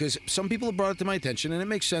happen because some people have brought it to my attention, and it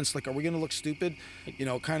makes sense. Like, are we going to look stupid? You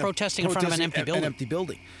know, kind of Protesting in front of an empty building. An empty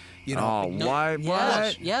building. You know. Oh, why?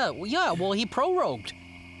 Yes, What? yeah. Well, he prorogued.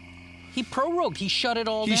 He prorogued. He shut it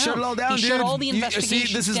all down. He shut it all down, He shut dude. all the You- see,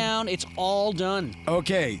 investigations this is- down. It's all done.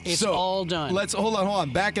 Okay, It's so all done. Let's hold on.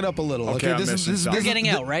 Back it up a little. Okay, I'm this missing is something. You're getting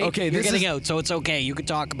out, right? Okay, You're this getting is, out, so it's okay. You can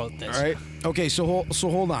talk about this. All right. Okay, so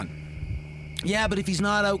hold on. Yeah, but if he's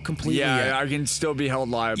not out completely yet. Yeah, I can still be held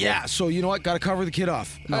liable. Yeah, so you know what? Got to cover the kid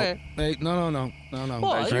off. No, Okay. hey, no. Well,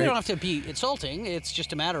 Right. you don't have to be insulting. It's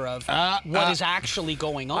just a matter of what is actually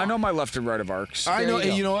going on. I know my left and right of arcs. I know. There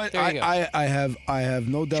you You go. know what? There you go. I have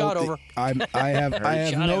no doubt. Shot that over. I have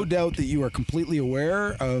Shot no out. doubt that you are completely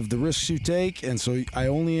aware of the risks you take, and so I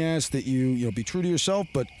only ask that you be true to yourself,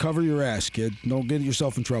 but cover your ass, kid. Don't get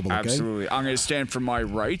yourself in trouble. Okay? Absolutely. I'm going to stand for my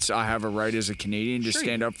rights. I have a right as a Canadian to Sure you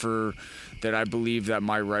stand up for that. I believe that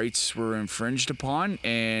my rights were infringed upon,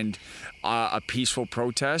 and a peaceful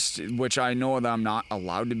protest, which I know that I'm not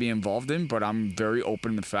allowed to be involved in, but I'm very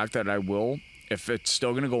open to the fact that I will. If it's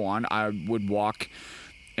still going to go on, I would walk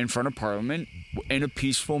in front of Parliament in a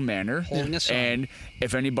peaceful manner. Holding a sign. And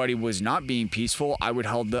if anybody was not being peaceful, I would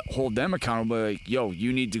hold them accountable. Like, yo,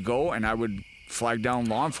 you need to go, and I would flag down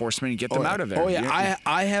law enforcement and get them out of there. Oh yeah, You know?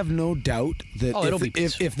 I have no doubt that Oh, it'll be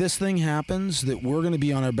peaceful. if this thing happens, that we're going to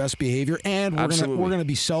be on our best behavior, and we're Absolutely. going to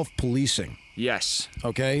be self-policing. Yes.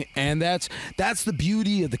 Okay, and that's the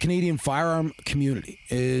beauty of the Canadian firearm community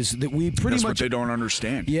is that we pretty That's much what they don't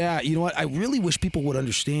understand. Yeah, you know what? I really wish people would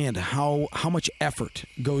understand how much effort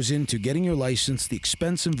goes into getting your license, the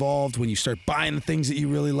expense involved when you start buying the things that you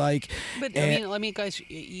really like. But I mean, guys,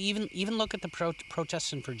 even look at the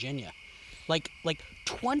protests in Virginia, like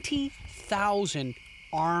 20,000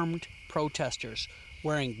 armed protesters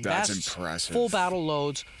wearing That's vests, impressive. full battle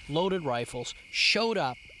loads, loaded rifles, showed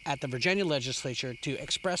up at the Virginia legislature to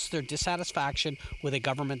express their dissatisfaction with a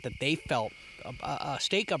government that they felt, a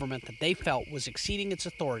state government that they felt was exceeding its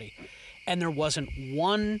authority, and there wasn't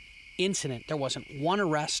one incident, there wasn't one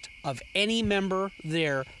arrest of any member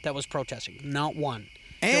there that was protesting, not one.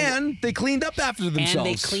 And they cleaned up after themselves. And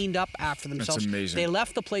they cleaned up after themselves. amazing. They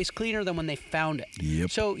left the place cleaner than when they found it.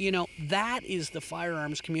 Yep. So, that is the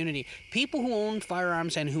firearms community. People who own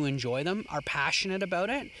firearms and who enjoy them are passionate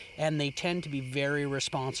about it, and they tend to be very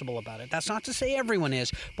responsible about it. That's not to say everyone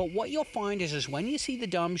is, but what you'll find is when you see the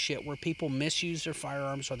dumb shit where people misuse their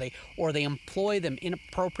firearms or they employ them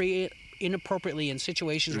inappropriately in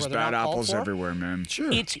situations There's where they're bad not called apples for. everywhere, man.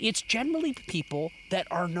 Sure. It's generally people that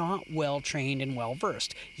are not well trained and well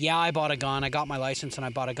versed. Yeah, I bought a gun, I got my license and I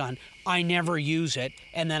bought a gun. I never use it,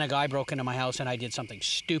 and then a guy broke into my house and I did something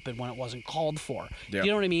stupid when it wasn't called for. Yeah. You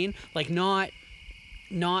know what I mean? Like not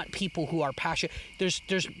people who are passionate.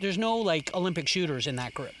 There's no like Olympic shooters in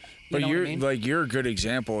that group. You But know what I mean? you're a good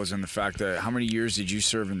example is in the fact that how many years did you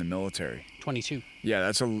serve in the military? 22. Yeah,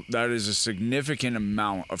 that is a significant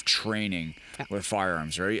amount of training with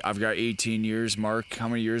firearms, right? I've got 18 years. Mark, how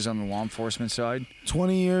many years on the law enforcement side?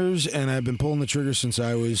 20 years, and I've been pulling the trigger since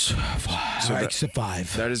I was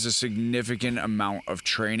 5. That is a significant amount of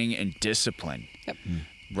training and discipline. Yep.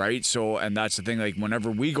 right? So, and that's the thing, like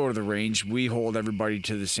whenever we go to the range, we hold everybody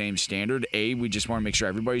to the same standard. We just want to make sure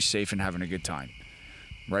everybody's safe and having a good time,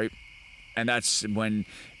 right? And that's when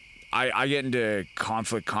I get into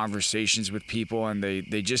conflict conversations with people, and they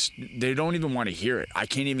don't even want to hear it. I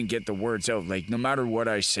can't even get the words out. Like, no matter what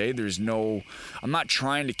I say, I'm not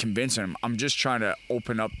trying to convince them. I'm just trying to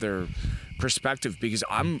open up their perspective, because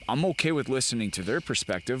I'm okay with listening to their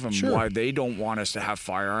perspective and why they don't want us to have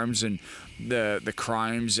firearms and the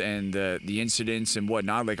crimes and the incidents and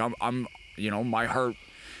whatnot. Like, I'm my heart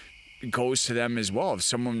goes to them as well. If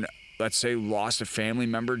someone, let's say, lost a family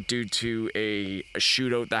member due to a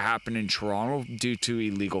shootout that happened in Toronto due to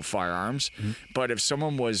illegal firearms. Mm-hmm. But if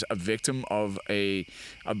someone was a victim of a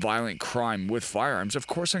violent crime with firearms, of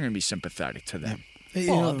course I'm going to be sympathetic to them.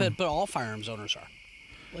 Well, but all firearms owners are.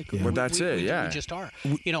 Well, that's it. We just are.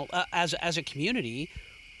 As a community,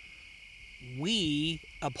 we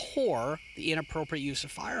abhor the inappropriate use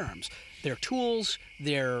of firearms. They're tools.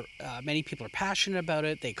 Many people are passionate about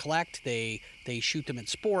it. They collect. They shoot them in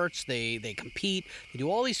sports. They compete. They do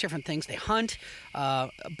all these different things. They hunt.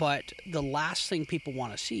 But the last thing people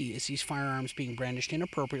want to see is these firearms being brandished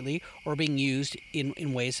inappropriately or being used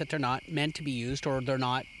in ways that they're not meant to be used, or they're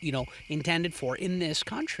not intended for in this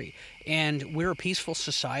country. And we're a peaceful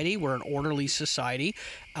society. We're an orderly society.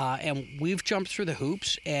 And we've jumped through the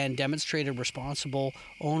hoops and demonstrated responsible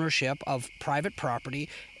ownership of private property,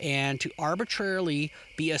 and to arbitrarily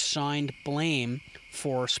be assigned blame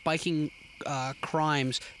for spiking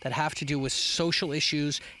crimes that have to do with social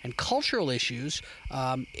issues and cultural issues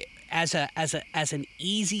as an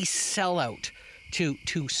easy sellout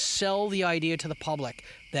to sell the idea to the public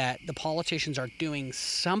that the politicians are doing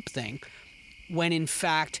something, when in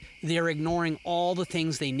fact they're ignoring all the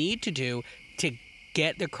things they need to do to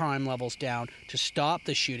get the crime levels down, to stop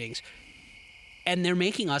the shootings. And they're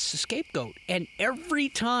making us the scapegoat. And every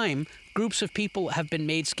time groups of people have been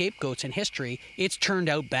made scapegoats in history, it's turned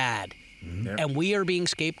out bad. Mm-hmm. Yep. And we are being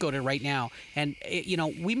scapegoated right now. And,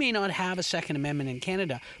 we may not have a Second Amendment in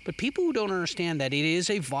Canada, but people who don't understand that it is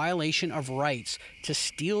a violation of rights to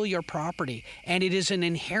steal your property, and it is an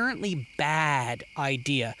inherently bad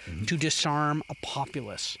idea to disarm a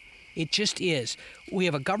populace. It just is. We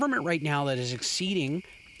have a government right now that is exceeding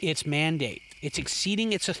its mandate. It's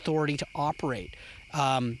exceeding its authority to operate.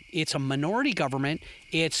 It's a minority government.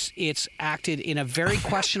 It's acted in a very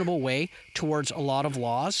questionable way towards a lot of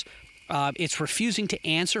laws. It's refusing to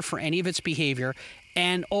answer for any of its behavior.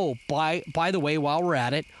 And by the way, while we're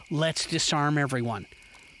at it, let's disarm everyone.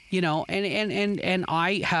 And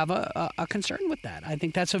I have a concern with that. I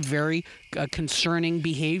think that's a very concerning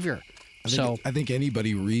behavior. I think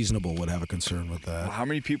anybody reasonable would have a concern with that. Well, how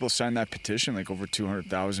many people signed that petition? Like over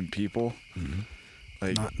 200,000 people. Mm-hmm.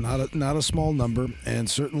 Like not a small number, and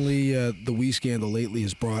certainly the WE scandal lately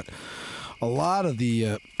has brought a lot of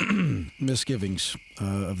the misgivings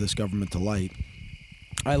of this government to light.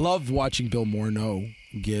 I love watching Bill Morneau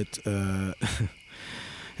get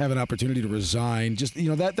have an opportunity to resign. Just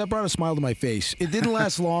that brought a smile to my face. It didn't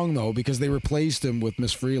last long though, because they replaced him with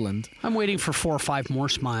Miss Freeland. I'm waiting for 4 or 5 more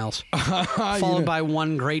smiles, followed by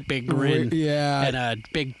one great big grin, and a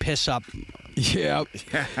big piss up. Yeah.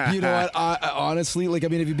 You know what? I honestly,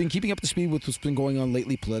 have you been keeping up to speed with what's been going on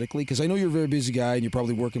lately politically? Because I know you're a very busy guy and you're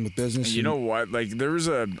probably working with business. You know what?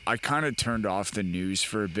 I kind of turned off the news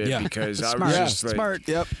for a bit because I was just like, smart.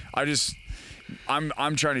 Yep.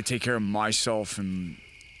 I'm trying to take care of myself and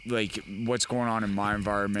what's going on in my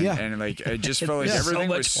environment, and I just felt like everything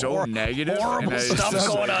was so negative. Horrible stuff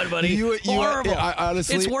going on, buddy. Horrible.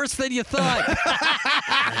 Honestly, it's worse than you thought.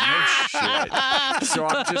 No shit. So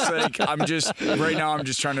I'm just right now. I'm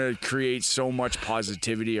just trying to create so much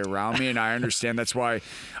positivity around me, and I understand that's why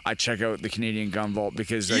I check out the Canadian Gun Vault,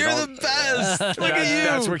 because you're the best. Look at you.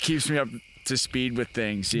 That's what keeps me up to speed with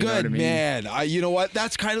things. You know what I mean? Man. You know what?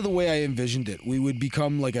 That's kind of the way I envisioned it. We would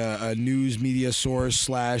become like a news media source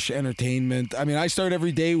 / entertainment. I mean, I start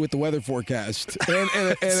every day with the weather forecast and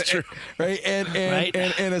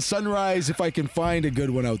a sunrise if I can find a good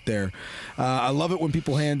one out there. I love it when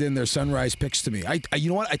people hand in their sunrise picks to me. You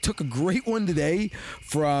know what? I took a great one today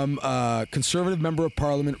from Conservative Member of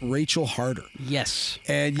Parliament Rachel Harder. Yes.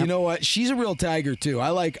 And you know what? She's a real tiger too. I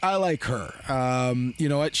like her. You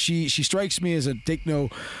know what? She strikes me as a take no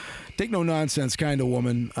nonsense kind of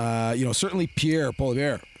woman. Certainly Pierre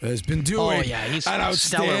Poilievre has been doing he's an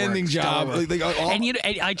outstanding job. And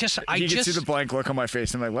I just You can see the blank look on my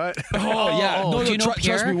face. I'm like, what? Do you know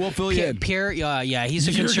Pierre? Trust me, we'll fill you in. Pierre, he's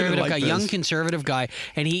a You're conservative gonna guy, like young this. conservative guy,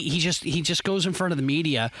 and he just goes in front of the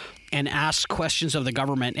media and asks questions of the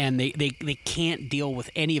government, and they can't deal with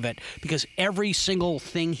any of it because every single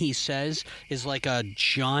thing he says is like a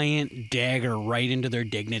giant dagger right into their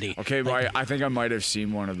dignity. Okay, well, I think I might have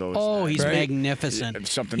seen one of those. Oh, he's Right? magnificent.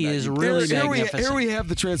 Something he that is you- really magnificent. Here we have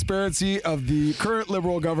the transparency of the current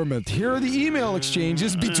Liberal government. Here are the email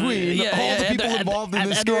exchanges between all the people involved in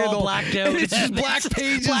this and they're scandal. all blacked out. And it's just black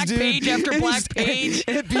pages, black dude. page after And black he's- page.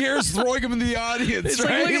 And Pierre's throwing them in the audience. It's like,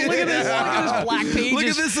 right? look at this black pages. Look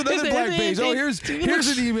at this another black page. Oh, here's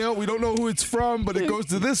looks- an email. We don't know who it's from, but it goes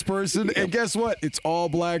to this person. And guess what? It's all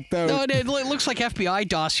blacked out. No, it looks like FBI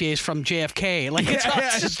dossiers from JFK. Like it's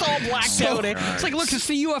just all blacked out. It's like, look, it's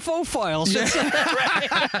the UFO files. Right?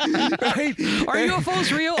 Are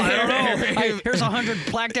UFOs real? I don't know. Here's 100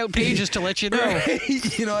 blacked out pages to let you know.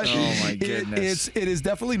 You know, Oh, my goodness. It is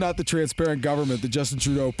definitely not the transparent government that Justin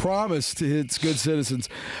Trudeau promised to its good citizens.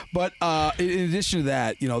 But in addition to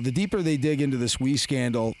that, the deeper they dig into this WE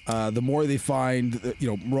scandal, the more they find,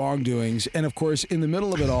 wrongdoings. And of course, in the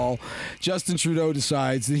middle of it all, Justin Trudeau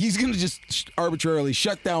decides that he's going to just arbitrarily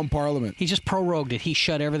shut down Parliament. He just prorogued it. He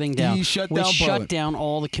shut everything down. He shut Which down shut Parliament. down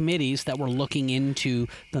all the committees that were looking into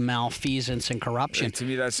the malfeasance and corruption. To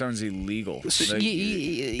me, that sounds illegal. It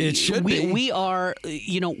should be. We are,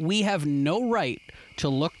 we have no right to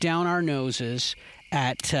look down our noses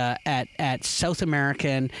at South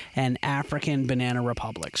American and African banana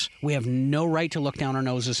republics. We have no right to look down our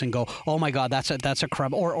noses and go, oh my God, that's a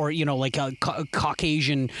corrupt, or like a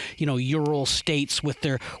Caucasian, Ural states with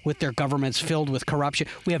their governments filled with corruption.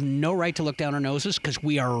 We have no right to look down our noses because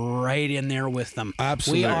we are right in there with them.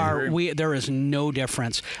 Absolutely. There is no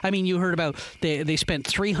difference. I mean, you heard about they spent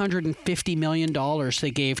 $350 million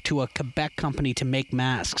they gave to a Quebec company to make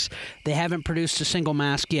masks. They haven't produced a single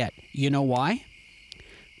mask yet. You know why?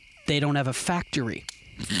 They don't have a factory.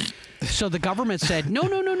 So the government said,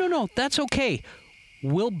 no, that's okay.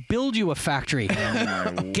 We'll build you a factory.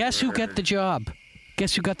 Guess who got the job?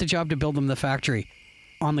 Guess who got the job to build them the factory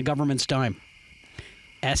on the government's dime?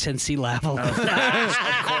 SNC Lavalin.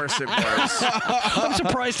 Of course it was. I'm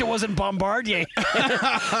surprised it wasn't Bombardier.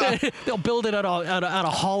 They'll build it out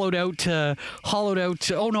of hollowed out.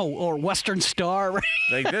 Or Western Star.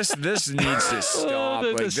 Like this needs to stop.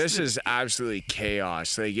 Like this is absolutely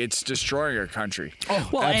chaos. Like it's destroying our country.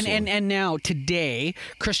 Well, and now today,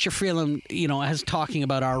 Chrystia Freeland, is talking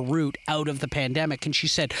about our route out of the pandemic, and she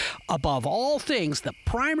said, above all things, the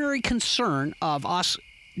primary concern of us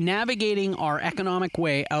navigating our economic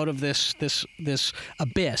way out of this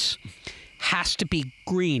abyss has to be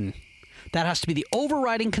green. That has to be the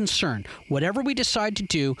overriding concern. Whatever we decide to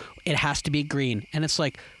do, it has to be green. And it's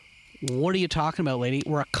like, what are you talking about, lady?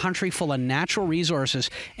 We're a country full of natural resources,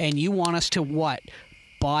 and you want us to what?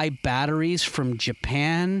 Buy batteries from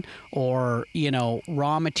Japan or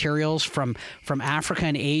raw materials from Africa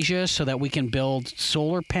and Asia so that we can build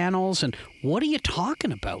solar panels? And what are you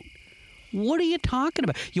talking about? What are you talking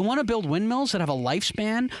about? You want to build windmills that have a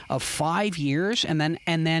lifespan of 5 years and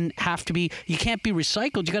then have to be, you can't be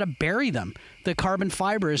recycled. You got to bury them. The carbon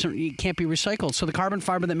fiber can't be recycled. So the carbon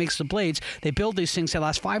fiber that makes the blades, they build these things that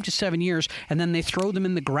last 5 to 7 years and then they throw them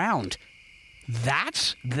in the ground.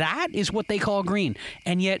 That is what they call green.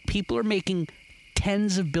 And yet people are making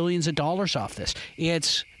tens of billions of dollars off this.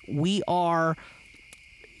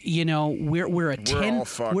 We're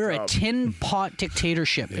a tin pot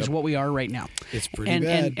dictatorship is what we are right now. It's pretty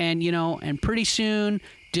bad. And pretty soon,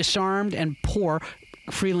 disarmed and poor.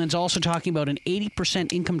 Freeland's also talking about an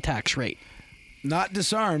 80% income tax rate. Not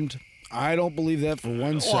disarmed. I don't believe that for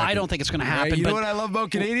 1 second. Well, I don't think it's going to happen. Right? You but, know what I love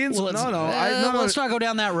about Canadians? Well, let's not go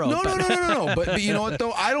down that road. No. But you know what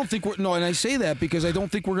though? I don't think we're and I say that because I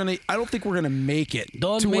don't think we're gonna make it.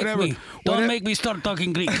 Don't make me start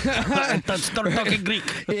talking Greek. Start talking Greek.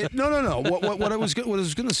 No. What I was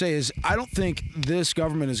gonna say is I don't think this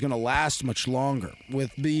government is gonna last much longer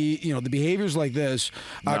with the behaviors like this.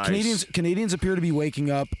 Nice. Canadians appear to be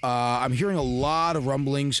waking up. I'm hearing a lot of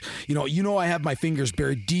rumblings. I have my fingers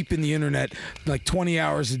buried deep in the internet like 20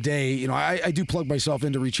 hours a day. I do plug myself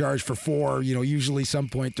into Recharge for 4, usually some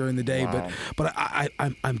point during the day. Wow. But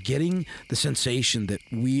I'm getting the sensation that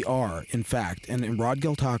we are, in fact, and Rod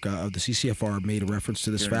Geltaka of the CCFR made a reference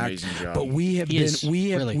to this Did an fact. amazing job. But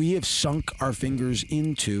we have sunk our fingers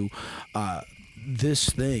into this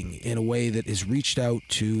thing in a way that has reached out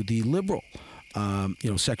to the liberal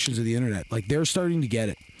sections of the internet. Like they're starting to get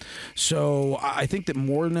it. So I think that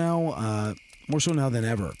more so now than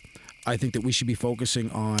ever, I think that we should be focusing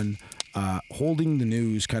on holding the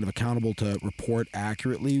news kind of accountable to report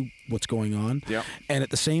accurately what's going on. Yep. And at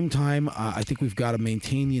the same time, I think we've got to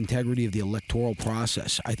maintain the integrity of the electoral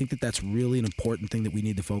process. I think that that's really an important thing that we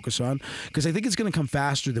need to focus on, because I think it's going to come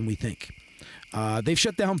faster than we think. They've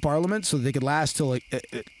shut down Parliament so they could last till like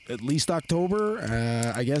at least October.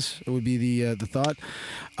 I guess it would be the thought.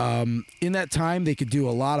 In that time, they could do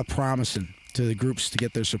a lot of promising to the groups to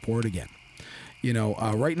get their support again. You know,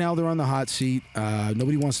 right now they're on the hot seat.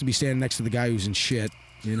 Nobody wants to be standing next to the guy who's in shit.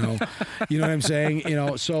 You know, you know what I'm saying? You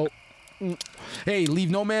know, so hey, leave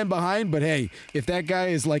no man behind. But hey, if that guy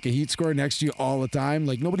is like a heat score next to you all the time,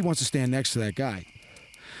 like nobody wants to stand next to that guy.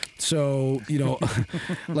 So, you know,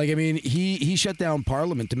 like, I mean, he shut down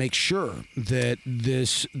Parliament to make sure that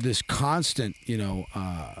this constant, you know,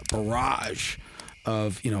 barrage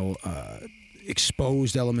of, you know,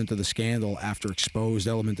 exposed element of the scandal after exposed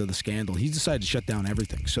element of the scandal, he's decided to shut down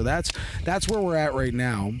everything. So that's where we're at right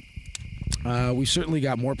now. We've certainly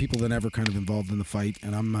got more people than ever kind of involved in the fight,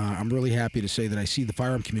 and I'm really happy to say that I see the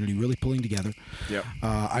firearm community really pulling together. Yep.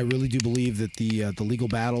 I really do believe that the legal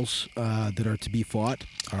battles that are to be fought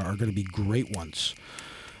are going to be great ones.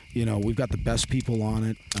 You know, we've got the best people on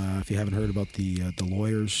it. If you haven't heard about the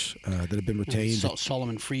lawyers that have been retained.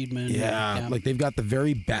 Solomon Friedman. Yeah, like they've got the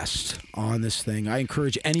very best on this thing. I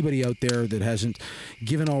encourage anybody out there that hasn't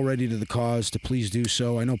given already to the cause to please do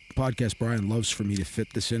so. I know Podcast Brian loves for me to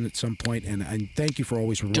fit this in at some point, and thank you for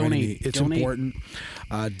always reminding me. It's important.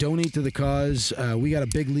 Donate to the cause. We got a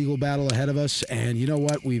big legal battle ahead of us, and you know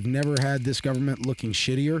what? We've never had this government looking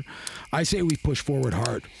shittier. I say we push forward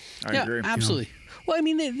hard. I agree. Absolutely. You know? Well, I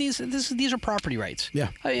mean, these are property rights. Yeah.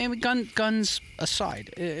 I mean, guns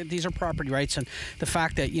aside, these are property rights, and the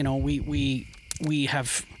fact that, you know, we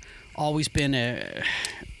have always been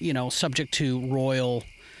you know, subject to royal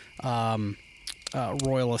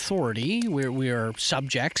authority. We are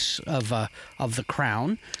subjects of the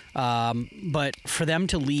crown, but for them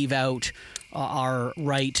to leave out our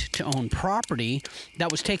right to own property,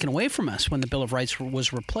 that was taken away from us when the Bill of Rights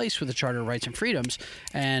was replaced with the Charter of Rights and Freedoms.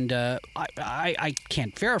 And I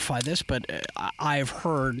can't verify this, but I've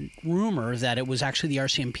heard rumor that it was actually the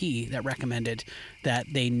RCMP that recommended that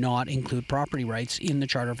they not include property rights in the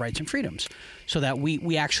Charter of Rights and Freedoms, so that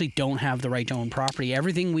we actually don't have the right to own property.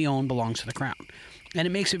 Everything we own belongs to the Crown. And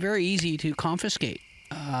it makes it very easy to confiscate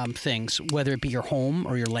things, whether it be your home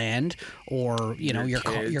or your land, or, you know, your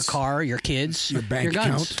car, your kids, your bank your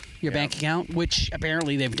guns, account. your bank account, which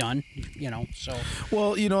apparently they've done. You know, so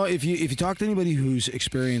well, you know, if you talk to anybody who's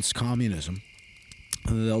experienced communism,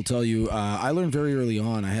 they'll tell you. I learned very early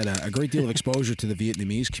on. I had a great deal of exposure to the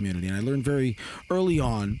Vietnamese community, and I learned very early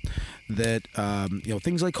on that you know,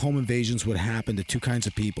 things like home invasions would happen to two kinds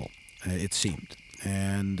of people. It seemed,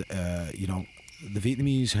 and you know, the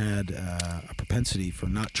Vietnamese had a propensity for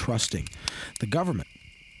not trusting the government.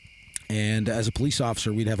 And as a police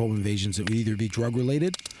officer, we'd have home invasions that would either be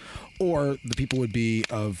drug-related, or the people would be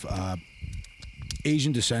of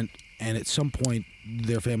Asian descent, and at some point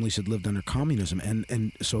their families had lived under communism.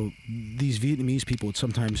 And so these Vietnamese people would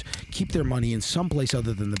sometimes keep their money in some place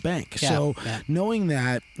other than the bank. So knowing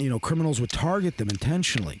that, you know, criminals would target them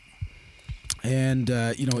intentionally. And,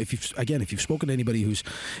 you know, if you've spoken to anybody who's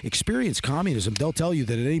experienced communism, they'll tell you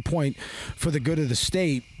that at any point, for the good of the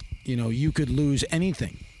state, you know, you could lose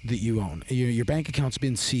anything that you own. Your bank account's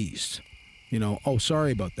been seized. You know, oh,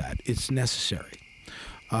 sorry about that. It's necessary.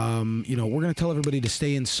 You know, we're going to tell everybody to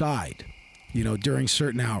stay inside, you know, during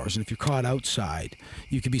certain hours. And if you're caught outside,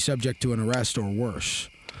 you could be subject to an arrest or worse.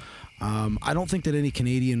 I don't think that any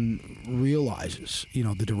Canadian realizes, you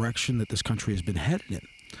know, the direction that this country has been headed in.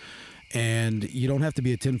 And you don't have to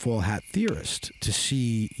be a tinfoil hat theorist to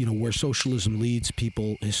see, you know, where socialism leads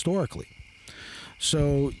people historically.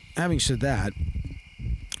 So, having said that,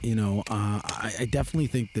 you know, I definitely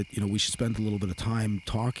think that, you know, we should spend a little bit of time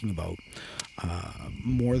talking about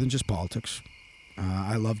more than just politics.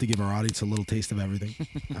 I love to give our audience a little taste of everything.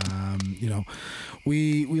 You know,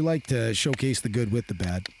 we like to showcase the good with the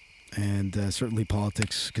bad. And certainly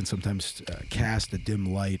politics can sometimes cast a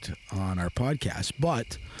dim light on our podcast.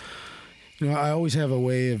 But, you know, I always have a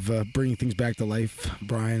way of bringing things back to life.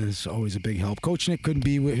 Brian is always a big help. Coach Nick couldn't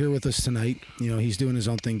be here with us tonight. You know, he's doing his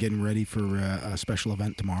own thing, getting ready for a special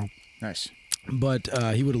event tomorrow. Nice. But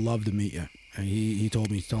he would have loved to meet you. And he told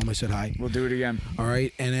me, tell him I said hi. We'll do it again. All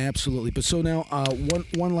right, and absolutely. But so now,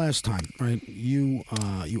 one last time, right? You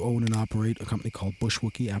own and operate a company called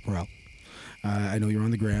Wookie Apparel. I know you're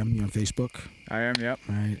on the gram. You're on Facebook. I am, yep.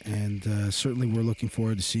 All right, and certainly we're looking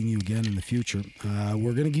forward to seeing you again in the future.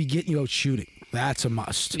 We're going to be getting you out shooting. That's a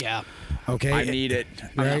must. Yeah. Okay. I need it.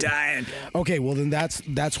 I'm Right. dying. Okay, well then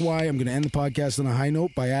that's why I'm going to end the podcast on a high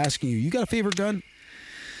note by asking you. You got a favorite gun?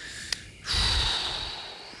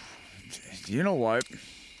 You know what?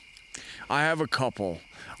 I have a couple.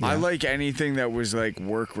 Yeah. I like anything that was like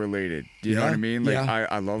work related. You know Yeah, what I mean? Like yeah.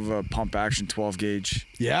 I love a pump action 12 gauge.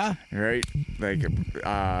 Yeah. Right? Like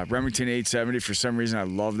Remington 870, for some reason I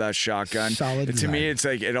love that shotgun. Solid To design. me it's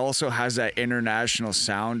like it also has that international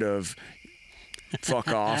sound of fuck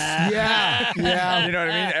off. Yeah. Yeah. You know what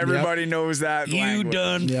I mean? Everybody knows that You language.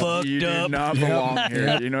 done Yep. fucked You do up. not belong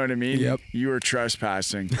here. You know what I mean? Yep. You are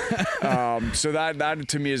trespassing. So that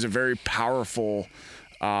to me is a very powerful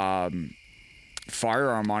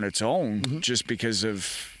firearm on its own, just because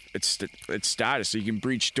of its status. So you can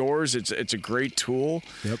breach doors. It's a great tool.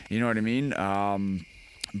 Yep. You know what I mean?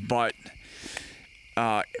 But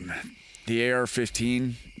the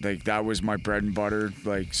AR-15, like that was my bread and butter.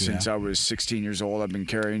 Like since I was 16 years old, I've been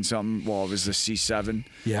carrying something. Well, it was the C7.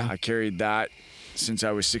 Yeah. I carried that since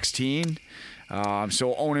I was 16.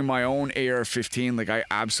 So owning my own AR-15, like I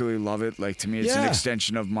absolutely love it. Like to me, it's an Yeah.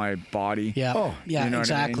 extension of my body. Yeah. Oh, yeah, you know what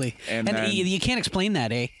I mean? exactly. And And, then- you can't explain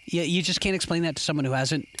that, eh? You just can't explain that to someone who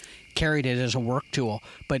hasn't carried it as a work tool.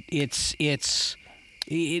 But it's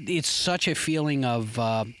such a feeling of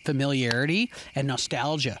familiarity and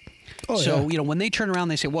nostalgia. Oh, so yeah. when they turn around,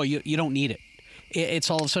 they say, "Well, you don't need it." It's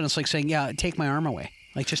all of a sudden it's like saying, "Yeah, take my arm away."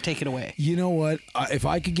 Like just take it away. You know what? If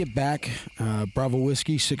I could get back Bravo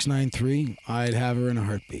Whiskey 693, I'd have her in a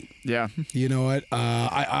heartbeat. Yeah. You know what?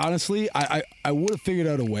 I honestly, I would have figured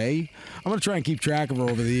out a way. I'm gonna try and keep track of her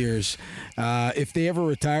over the years. If they ever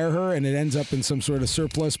retire her and it ends up in some sort of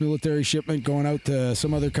surplus military shipment going out to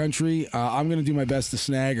some other country, I'm gonna do my best to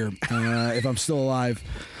snag her if I'm still alive.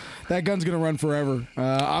 That gun's gonna run forever.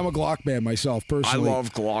 I'm a Glock man myself, I personally.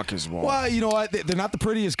 love Glock as well. Well, you know what? They're not the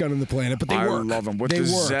prettiest gun on the planet, but they I work. love them. With they the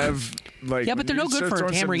work. Zev, like Yeah, but they're you no good start for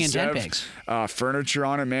throwing some hammering in tent Zev, pegs. Furniture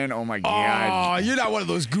on it, man. Oh my Oh, god. you're not one of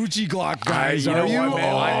those Gucci Glock guys, you are know you? what,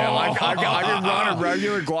 man? I Oh. can run a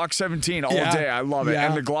regular Glock 17 all Yeah. day. I love it. Yeah.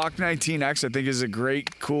 And the Glock 19X, I think, is a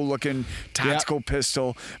great, cool-looking tactical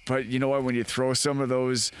pistol. But you know what? When you throw some of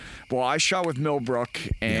those, well, I shot with Millbrook,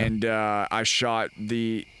 and I shot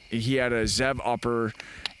he had a Zev upper,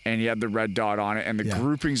 and he had the red dot on it, and the Yeah.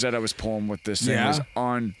 groupings that I was pulling with this thing Yeah. was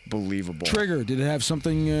unbelievable. Trigger, did it have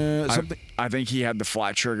something? Something? I think he had the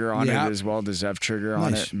flat trigger on Yeah. it as well, the Zev trigger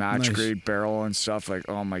on Nice, it, match nice. grade barrel and stuff. Like,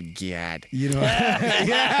 oh my god. You know,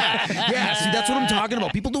 yeah. See, that's what I'm talking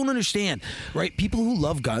about. People don't understand, right? People who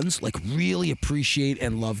love guns like really appreciate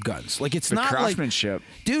and love guns. Like it's The not like, craftsmanship.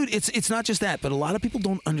 dude. It's not just that, but a lot of people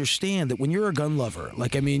don't understand that when you're a gun lover.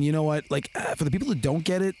 Like, I mean, you know what? Like for the people that don't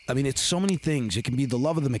get it, I mean, it's so many things. It can be the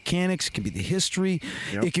love of the mechanics. It can be the history.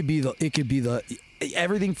 Yep. It could be the.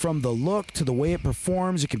 Everything from the look to the way it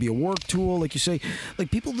performs. It could be a work tool, like you say.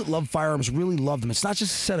 Like people that love firearms really love them. It's not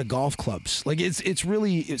just a set of golf clubs. Like it's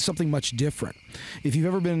really something much different. If you've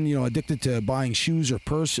ever been addicted to buying shoes or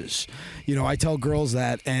purses, I tell girls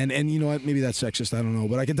that, and you know what, maybe that's sexist. I don't know,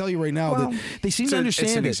 but I can tell you right now that they seem to understand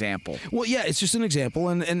It's an it. example. Well, yeah, it's just an example,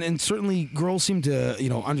 and certainly girls seem to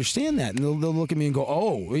understand that, and they'll look at me and go,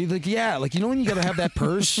 oh, like yeah, like when you got to have that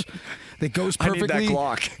purse. That goes I need that perfectly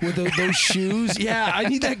Glock. with those shoes. Yeah, I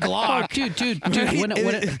need that Glock. Oh,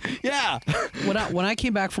 dude. Yeah. When I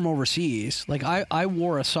came back from overseas, like I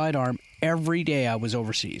wore a sidearm every day I was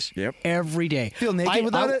overseas. Yep. Every day. Feel naked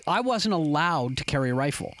without it? I wasn't allowed to carry a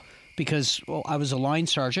rifle because I was a line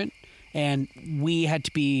sergeant, and we had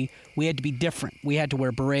to be different. We had to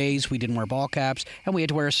wear berets, we didn't wear ball caps, and we had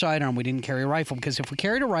to wear a sidearm. We didn't carry a rifle because if we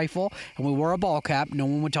carried a rifle and we wore a ball cap, no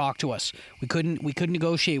one would talk to us. We couldn't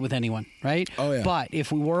negotiate with anyone, right? Oh, yeah. But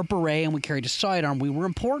if we wore a beret and we carried a sidearm, we were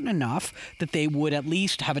important enough that they would at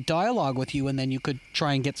least have a dialogue with you, and then you could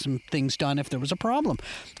try and get some things done if there was a problem.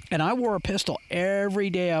 And I wore a pistol every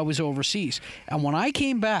day I was overseas. And when I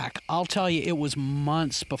came back, I'll tell you, it was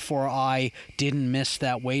months before I didn't miss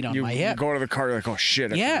that weight on my You hip. go to the car, you're like, oh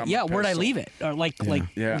shit. I Yeah, forgot my yeah. Where'd I pistol. leave it? Or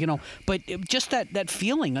Yeah. But just that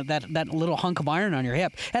feeling of that little hunk of iron on your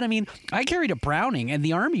hip. And I mean, I carried a Browning, and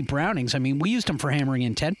the Army Brownings. I mean, we used them for hammering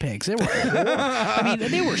in tent pegs. They were. I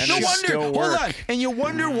mean, they were. And No they wonder. still Hold work. on. And you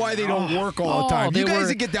wonder why they don't work all the time. they You guys were-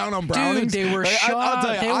 that get down on Brownings. Dude, they were like, shot. I'll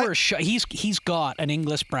tell you, They were shot. He's got an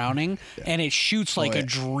English Browning, and it shoots like yeah. a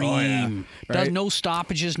dream. Oh, yeah. Does Right. no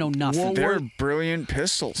stoppages, no nothing. They're brilliant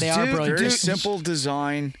pistols. They are brilliant. Very Dude. simple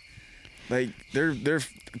design. Like they're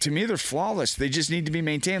to me they're flawless. They just need to be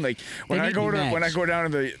maintained. Like when They I need to go be to when I mags. go down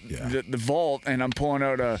to the vault and I'm pulling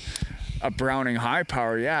out a Browning high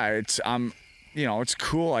power. Yeah, it's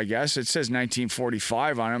cool, I guess. It says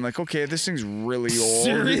 1945 on it. I'm like, okay, this thing's really old.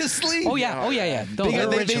 Seriously? Oh yeah.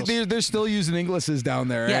 No, They're still using Inglis's down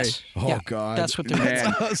there. Yes. Eh? Oh Yeah. God. That's what they're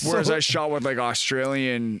Man, doing. whereas I shot with like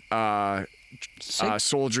Australian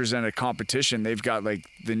soldiers in a competition, they've got like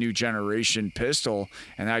the new generation pistol,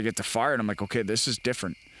 and I get to fire it. I'm like, okay, this is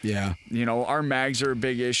different. Yeah. Our mags are a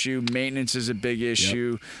big issue. Maintenance is a big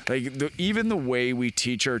issue. Like even the way we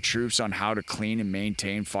teach our troops on how to clean and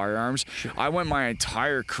maintain firearms. Sure. I went my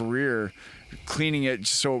entire career cleaning it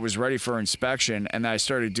so it was ready for inspection, and I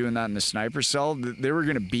started doing that in the sniper cell. They were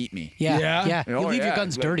going to beat me. Yeah. Oh, You leave your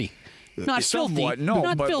guns dirty. Not filthy.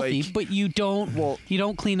 Not filthy, but you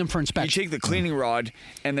don't clean them for You inspection. take the cleaning rod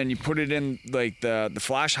and then you put it in like the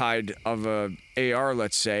flash hide of a AR,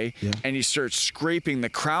 let's say, and you start scraping the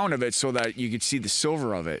crown of it so that you can see the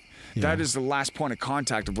silver of it. Yeah. That is the last point of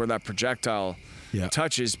contact of where that projectile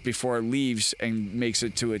touches before it leaves and makes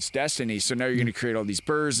it to its destiny. So now you're going to create all these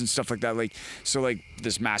burrs and stuff like that. Like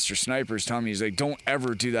this master sniper is telling me, he's like, don't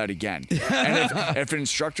ever do that again. And if an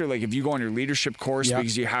instructor, like if you go on your leadership course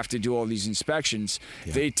because you have to do all these inspections,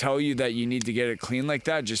 they tell you that you need to get it clean like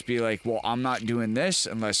that, just be like, well, I'm not doing this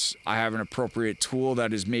unless I have an appropriate tool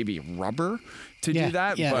that is maybe rubber to do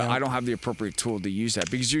that, but I don't have the appropriate tool to use that,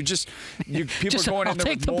 because people are going in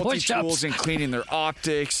there with multi-tools and cleaning their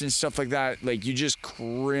optics and stuff like that. Like, you just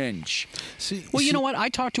cringe. Well, you know what? I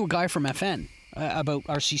talked to a guy from FN about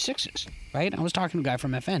our C6s, right? I was talking to a guy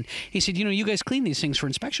from FN. He said, you guys clean these things for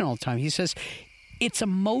inspection all the time. He says, it's a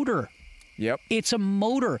motor. Yep. It's a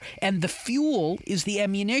motor, and the fuel is the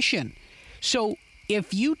ammunition. So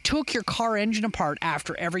if you took your car engine apart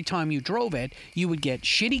after every time you drove it, you would get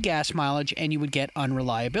shitty gas mileage and you would get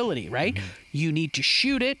unreliability, right? Mm-hmm. You need to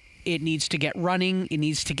shoot it. It needs to get running. It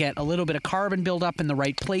needs to get a little bit of carbon buildup in the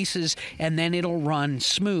right places, and then it'll run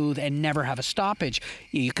smooth and never have a stoppage.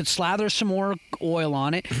 You could slather some more oil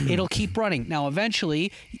on it. It'll keep running. Now, eventually,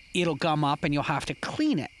 it'll gum up and you'll have to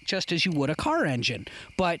clean it, just as you would a car engine.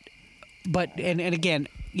 But again,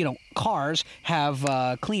 cars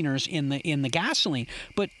have cleaners in the gasoline,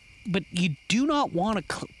 but you do not want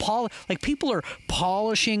to people are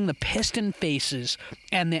polishing the piston faces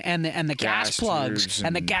and the gas plugs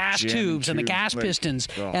and the gas tubes and the gas pistons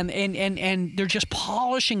and they're just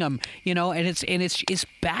polishing them, and it's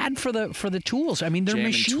bad for the tools. I mean, they're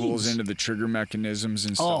jamming machines. Tools into the trigger mechanisms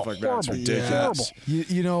and stuff like that. It's ridiculous.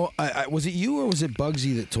 Horrible. Was it you or was it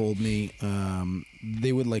Bugsy that told me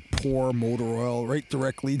they would pour motor oil right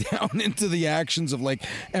directly down into the actions of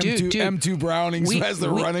M2 Brownings as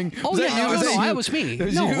they're running? Oh, it was me.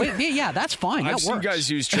 Yeah, that's fine. I've that seen works.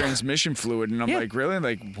 guys use transmission fluid, and I'm like, really?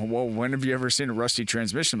 Like, well, when have you ever seen a rusty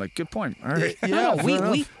transmission? I'm like, good point. All right.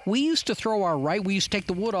 We used to throw we used to take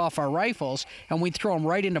the wood off our rifles, and we'd throw them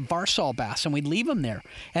right into Varsol baths, and we'd leave them there.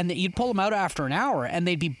 And you'd pull them out after an hour, and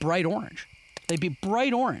they'd be bright orange.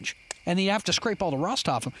 And then you have to scrape all the rust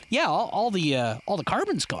off them. Yeah, all the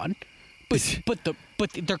carbon's gone, but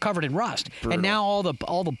they're covered in rust. Brutal. And now all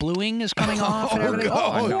the bluing is coming off and everything.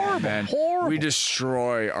 Horrible, man. Horrible. We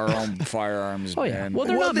destroy our own firearms. Oh yeah. Man. Well,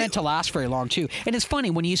 they're not meant to last very long too. And it's funny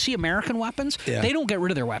when you see American weapons, they don't get rid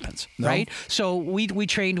of their weapons, right? So we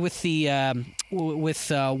trained with the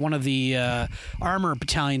one of the armor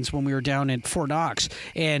battalions when we were down at Fort Knox,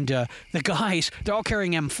 and the guys, they're all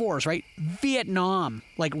carrying M4s, right? Vietnam,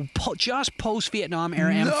 just post Vietnam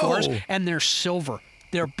era M4s, and they're silver.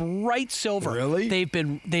 They're bright silver. Really? They've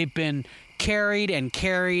been carried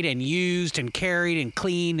and used and carried and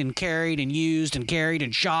cleaned and carried and used and carried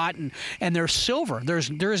and shot, and they're silver. There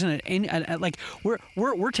isn't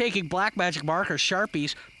we're taking black magic markers,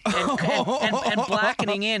 Sharpies, and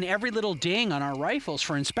blackening in every little ding on our rifles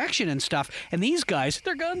for inspection and stuff. And these guys,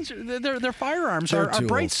 their guns, their firearms are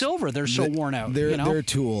bright silver. They're so worn out. They're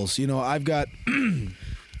tools. I've got.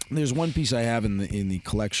 There's one piece I have in the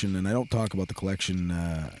collection, and I don't talk about the collection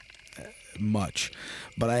much,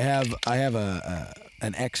 but I have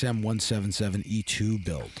an XM177 E2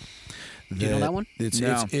 build. Do you know that one? It's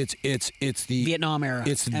the Vietnam era.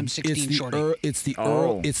 It's the M16 shorty. It's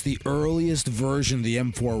the earliest version of the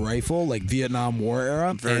M4 rifle, like Vietnam War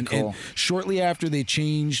era. Very cool. And shortly after they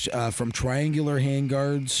changed from triangular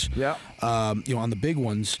handguards, on the big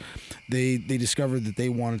ones, they discovered that they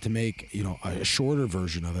wanted to make a shorter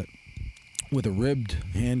version of it with a ribbed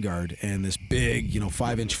handguard and this big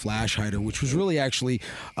 5-inch flash hider, which was really actually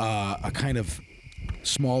a kind of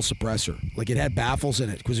small suppressor. Like, it had baffles in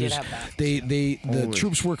it because the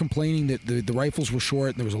troops were complaining that the rifles were short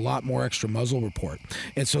and there was a lot more extra muzzle report,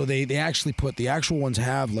 and so they actually put the actual ones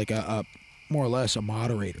have like a more or less a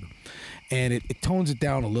moderator. And it tones it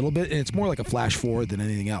down a little bit, and it's more like a flash forward than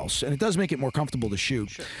anything else. And it does make it more comfortable to shoot.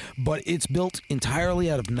 Sure. But it's built entirely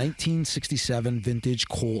out of 1967 vintage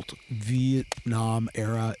Colt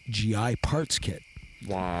Vietnam-era GI parts kit.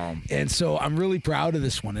 Wow. And so I'm really proud of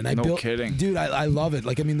this one. And No kidding. Dude, I love it.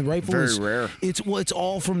 Like, I mean, the rifle Very is... rare. It's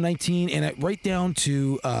all from 19, and right down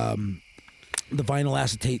to... the vinyl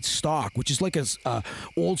acetate stock, which is like a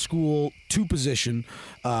old school 2-position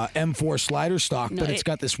M4 slider stock, but it's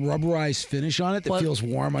got this rubberized finish on it that feels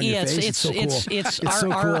warm on your face. It's so cool. It's so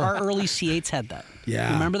cool. Our early C8s had that.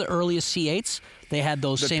 Yeah. Remember the earliest C8s? They had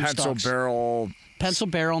those same stocks. Pencil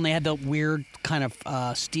barrel, and they had the weird kind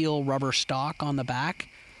of steel rubber stock on the back.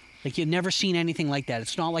 Like, you've never seen anything like that.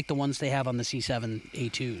 It's not like the ones they have on the C7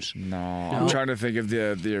 A2s. No. I'm trying to think of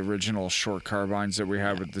the original short carbines that we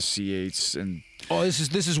had with the C8s and. Oh,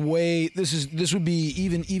 this would be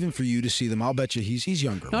even for you to see them. I'll bet you he's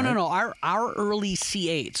younger. No, right? no. Our early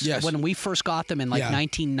C8s, yes. when we first got them in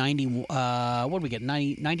 1990. What did we get?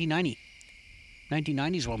 1990.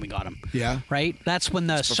 1990 is when we got them. Yeah. Right? That's when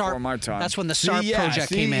the before my time. That's when the SARP project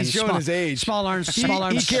came in. He's showing his age. Small arms. He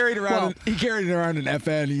carried around an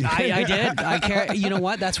FN. I did. You know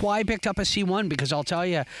what? That's why I picked up a C1, because I'll tell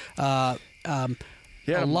you, a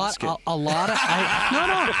lot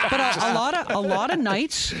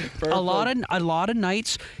of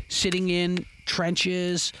nights sitting in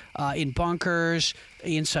trenches, in bunkers,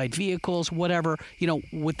 inside vehicles, whatever,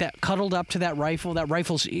 with that cuddled up to that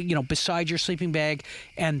rifle's, beside your sleeping bag,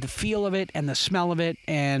 and the feel of it and the smell of it,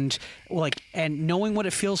 and knowing what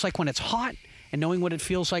it feels like when it's hot, and knowing what it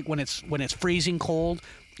feels like when it's freezing cold,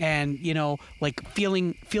 and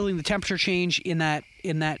feeling the temperature change in that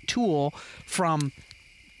tool from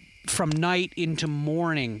night into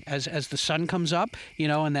morning as the sun comes up,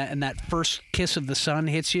 and that first kiss of the sun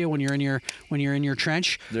hits you when you're in your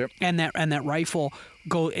trench. Yep. And that rifle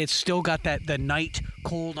it's still got the night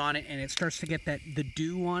cold on it, and it starts to get the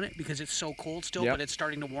dew on it because it's so cold still, yep. but it's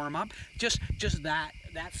starting to warm up. Just that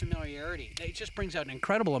familiarity, it just brings out an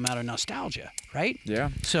incredible amount of nostalgia, right? Yeah.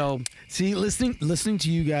 So see, listening to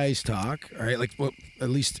you guys talk, all right, like, well, at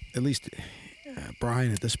least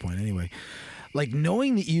Brian at this point anyway. Like,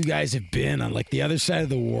 knowing that you guys have been on, like, the other side of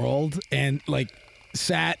the world and, like,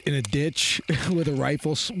 sat in a ditch with a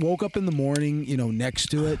rifle, woke up in the morning, next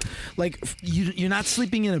to it. Like, you're not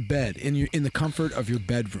sleeping in a bed, and you're in the comfort of your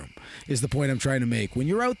bedroom is the point I'm trying to make. When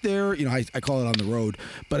you're out there, I call it on the road,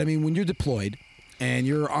 but, I mean, when you're deployed and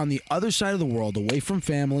you're on the other side of the world, away from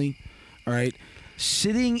family, all right,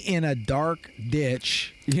 sitting in a dark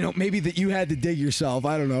ditch, maybe that you had to dig yourself.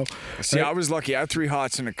 I don't know. See, right? I was lucky. I had 3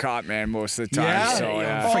 hots in a cot, man, most of the time. Yeah. So,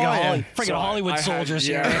 yeah. Freaking Hollywood soldiers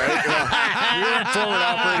here. Right? Yeah. We were in forward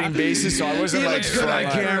operating bases, so I wasn't he looks good on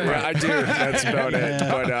camera. I do. That's about it.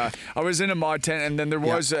 But I was in a mod tent, and then there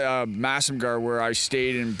was a Massamgar where I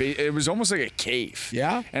stayed in. It was almost like a cave.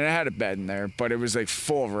 Yeah. And I had a bed in there, but it was like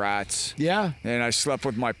full of rats. Yeah. And I slept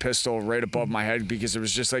with my pistol right above my head because it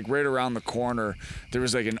was just like right around the corner. There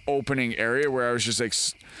was like an opening area where I was just like,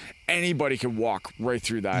 anybody could walk right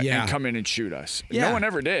through that and come in and shoot us. Yeah. No one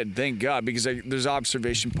ever did, thank God, because there's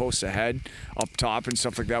observation posts ahead up top and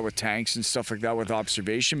stuff like that with tanks and stuff like that with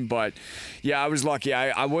observation. But yeah, I was lucky.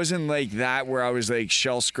 I wasn't like that where I was like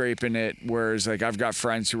shell scraping it, whereas like I've got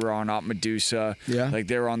friends who were on Op Medusa. Yeah. Like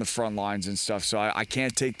they were on the front lines and stuff. So I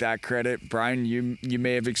can't take that credit. Brian, you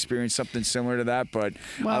may have experienced something similar to that, but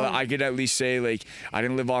I could at least say like I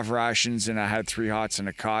didn't live off rations and I had 3 hots and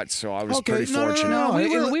a cot, so I was pretty fortunate. No,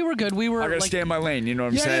 we were good. We were. I gotta stay in my lane. You know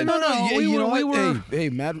what I'm saying? Hey,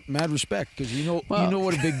 mad respect, because you know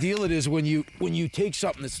what a big deal it is when you take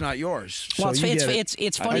something that's not yours. Well, so it's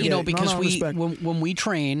funny, because when we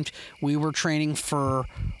trained, we were training for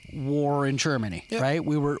war in Germany, right?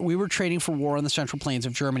 We were training for war on the Central Plains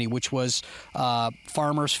of Germany, which was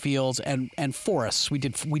farmers' fields and forests. We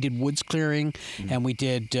did woods clearing, and we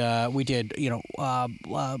did live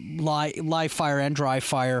fire and dry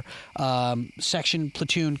fire, section,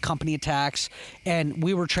 platoon, company attacks, and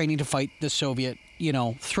we were training to fight the Soviet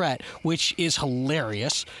threat, which is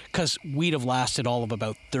hilarious because we'd have lasted all of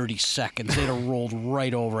about 30 seconds. They'd have rolled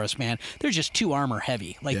right over us, man. They're just too armor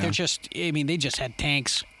heavy. Like they just had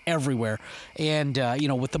tanks everywhere, and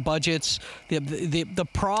with the budgets, the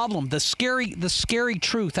problem, the scary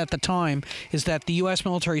truth at the time is that the U.S.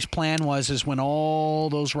 military's plan is when all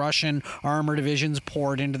those Russian armor divisions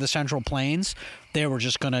poured into the Central Plains, they were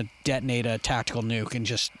just going to detonate a tactical nuke and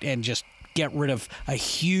just get rid of a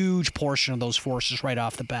huge portion of those forces right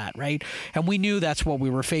off the bat, right? And we knew that's what we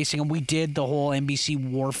were facing, and we did the whole NBC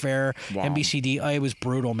warfare, NBCD. It was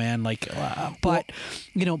brutal, man. But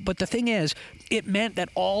the thing is, it meant that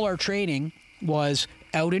all our training was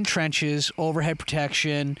out in trenches, overhead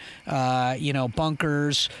protection,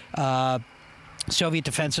 bunkers, Soviet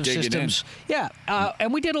defensive Digging systems. Yeah.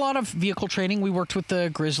 And we did a lot of vehicle training. We worked with the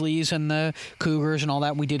Grizzlies and the Cougars and all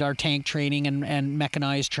that. We did our tank training and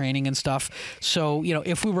mechanized training and stuff. So,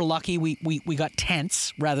 if we were lucky, we got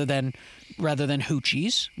tents rather than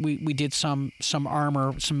hoochies. We did some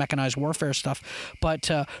armor, some mechanized warfare stuff. But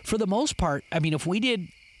for the most part, I mean, if we did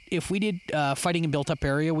fighting in built-up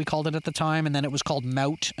area, we called it at the time, and then it was called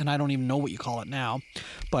MOUT, and I don't even know what you call it now.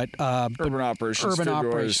 But urban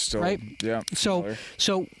operations, still, right? Yeah. So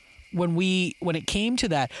when it came to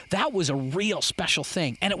that was a real special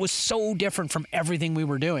thing, and it was so different from everything we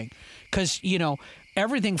were doing, because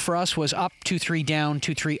everything for us was up 2-3 down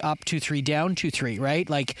 2-3 up 2-3 down 2-3, right?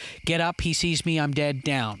 Like get up, he sees me, I'm dead,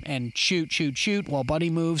 down, and shoot while buddy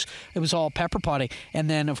moves. It was all pepper potting, and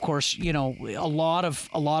then of course a lot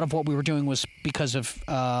of what we were doing was because of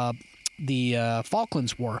the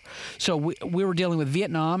Falklands War. So we were dealing with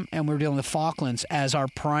Vietnam and we were dealing with Falklands as our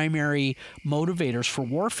primary motivators for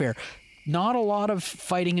warfare. Not a lot of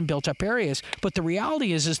fighting in built-up areas, but the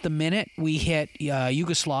reality is the minute we hit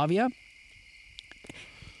Yugoslavia,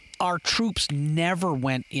 our troops never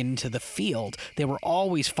went into the field. They were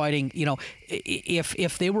always fighting.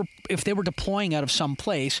 If they were deploying out of some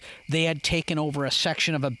place, they had taken over a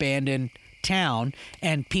section of abandoned town,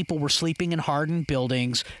 and people were sleeping in hardened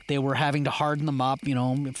buildings. They were having to harden them up,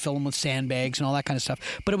 fill them with sandbags and all that kind of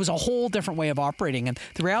stuff. But it was a whole different way of operating. And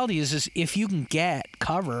the reality is if you can get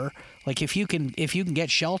cover, like if you can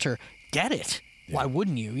get shelter, get it. Yeah. Why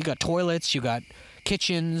wouldn't you? You got toilets, you got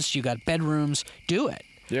kitchens, you got bedrooms. Do it.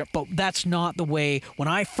 Yep. But that's not the way. When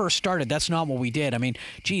I first started, that's not what we did. I mean,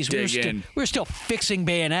 geez, we were still fixing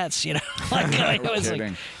bayonets, proud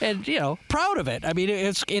of it. I mean,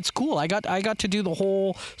 it's cool. I got to do the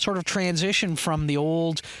whole sort of transition from the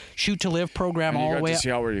old Shoot to Live program all the way up. To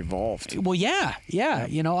see how it evolved. Well, yeah,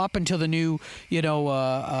 up until the new,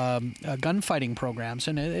 gunfighting programs,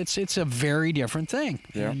 and it's a very different thing.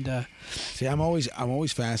 Yeah. And see, I'm always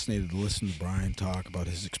fascinated to listen to Brian talk about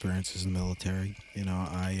his experiences in the military.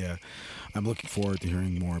 I'm looking forward to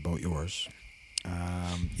hearing more about yours.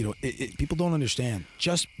 People don't understand.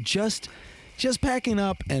 Just packing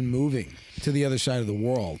up and moving to the other side of the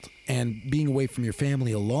world and being away from your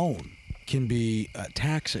family alone can be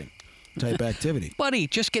taxing type activity. Buddy,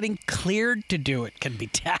 just getting cleared to do it can be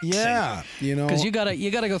taxing. Yeah, because you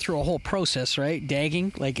gotta go through a whole process, right?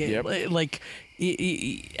 Dagging,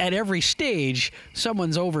 at every stage,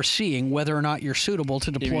 someone's overseeing whether or not you're suitable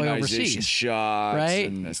to deploy overseas. Shots, right?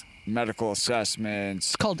 And medical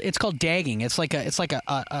assessments. It's called dagging. It's like a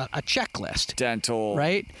checklist. Dental.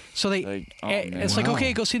 Right? So it's like,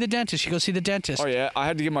 okay, go see the dentist. You go see the dentist. Oh yeah, I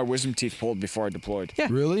had to get my wisdom teeth pulled before I deployed. Yeah.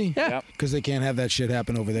 Really? Yeah. Because they can't have that shit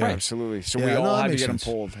happen over there. Right. Absolutely. So we all had to get them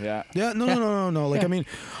pulled. Yeah. Yeah. No. Like, I mean,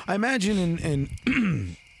 I imagine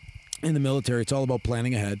in the military, it's all about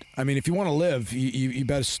planning ahead. I mean, if you want to live, you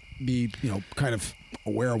best be, kind of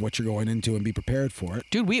aware of what you're going into and be prepared for it.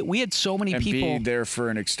 Dude, we had so many and people. And be there for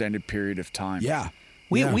an extended period of time. Yeah.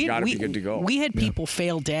 We gotta be good to go. We had people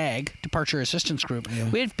fail DAG, Departure Assistance Group. Yeah.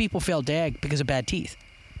 We had people fail DAG because of bad teeth.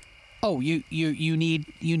 Oh, you need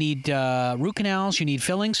root canals, you need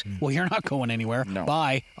fillings? Well, you're not going anywhere. No.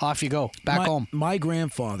 Bye. Off you go. Back home. My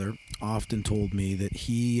grandfather often told me that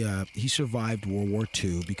he survived World War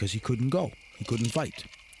II because he couldn't go. He couldn't fight.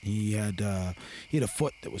 He had a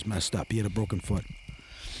foot that was messed up. He had a broken foot.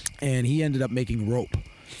 And he ended up making rope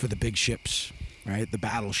for the big ships, right? The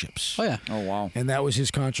battleships. Oh, yeah. Oh, wow. And that was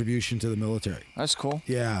his contribution to the military. That's cool.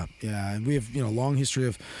 Yeah. And we have, long history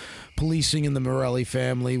of policing in the Morelli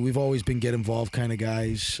family. We've always been get involved kind of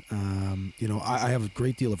guys. I have a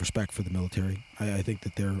great deal of respect for the military. I think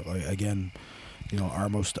that they're, again, our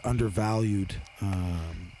most undervalued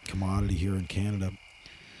commodity here in Canada.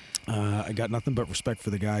 I got nothing but respect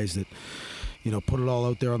for the guys that, put it all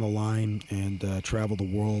out there on the line and travel the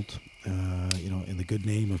world, in the good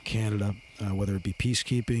name of Canada, whether it be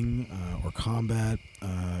peacekeeping or combat.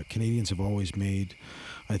 Canadians have always made,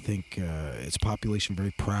 I think, its population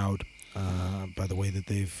very proud by the way that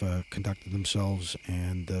they've conducted themselves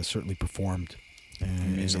and certainly performed.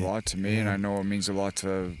 It means a lot to me, and I know it means a lot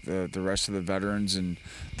to the rest of the veterans and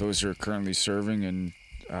those who are currently serving and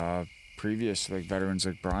previous veterans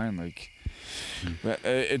like Brian.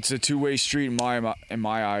 It's a two-way street in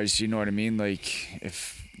my eyes. You know what I mean?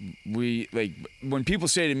 If we when people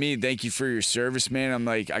say to me, "Thank you for your service, man," I'm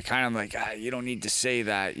like, you don't need to say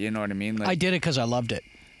that. You know what I mean? I did it because I loved it.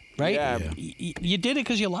 Right? Yeah. You did it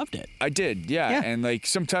because you loved it. I did, yeah. And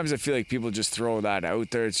sometimes I feel like people just throw that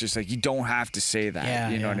out there. It's just you don't have to say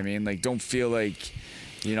that. You know what I mean? Don't feel like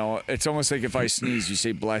You know, it's almost like if I sneeze, you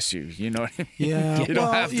say "bless you." You know what I mean? Yeah, You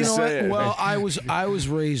don't have to say it. Well, I was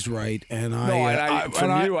raised right, and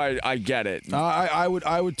I get it. I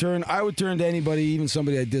would turn to anybody, even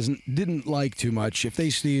somebody I didn't like too much. If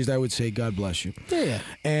they sneezed, I would say God bless you. Yeah.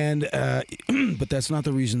 And but that's not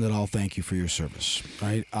the reason that I'll thank you for your service.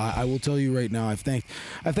 Right? I will tell you right now. I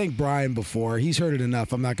thanked Brian before. He's heard it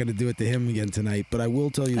enough. I'm not going to do it to him again tonight. But I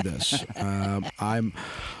will tell you this.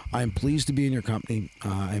 I'm pleased to be in your company.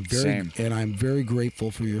 I'm very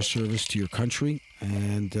grateful for your service to your country,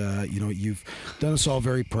 and you've done us all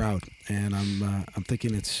very proud. And I'm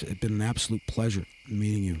thinking it's been an absolute pleasure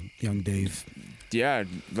meeting you, young Dave. Yeah,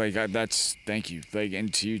 thank you,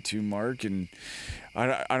 and to you too, Mark. And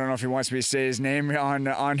I don't know if he wants me to say his name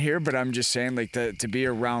on here, but I'm just saying to be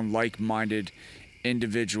around like-minded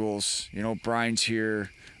individuals. You know, Brian's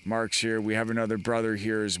here, Mark's here. We have another brother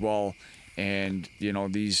here as well. And,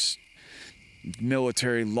 these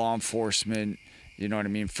military, law enforcement, you know what I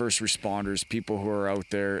mean, first responders, people who are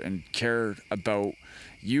out there and care about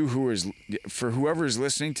you, for whoever is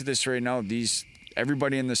listening to this right now,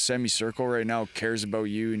 everybody in this semicircle right now cares about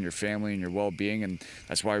you and your family and your well-being, and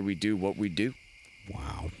that's why we do what we do.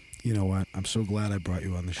 Wow. You know what? I'm so glad I brought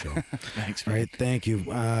you on the show. Thanks, man. All right, thank you.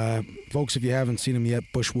 Folks, if you haven't seen him yet,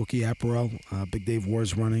 Bush Wookie Apparel, Big Dave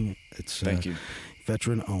Ward's running. It's thank you.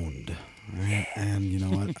 Veteran-owned. Right? And you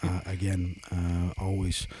know what? Again,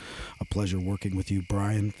 always a pleasure working with you.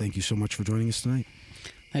 Brian, thank you so much for joining us tonight.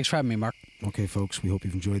 Thanks for having me, Mark. Okay, folks, we hope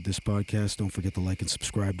you've enjoyed this podcast. Don't forget to like and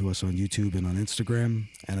subscribe to us on YouTube and on Instagram.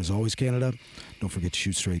 And as always, Canada, don't forget to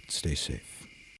shoot straight, stay safe.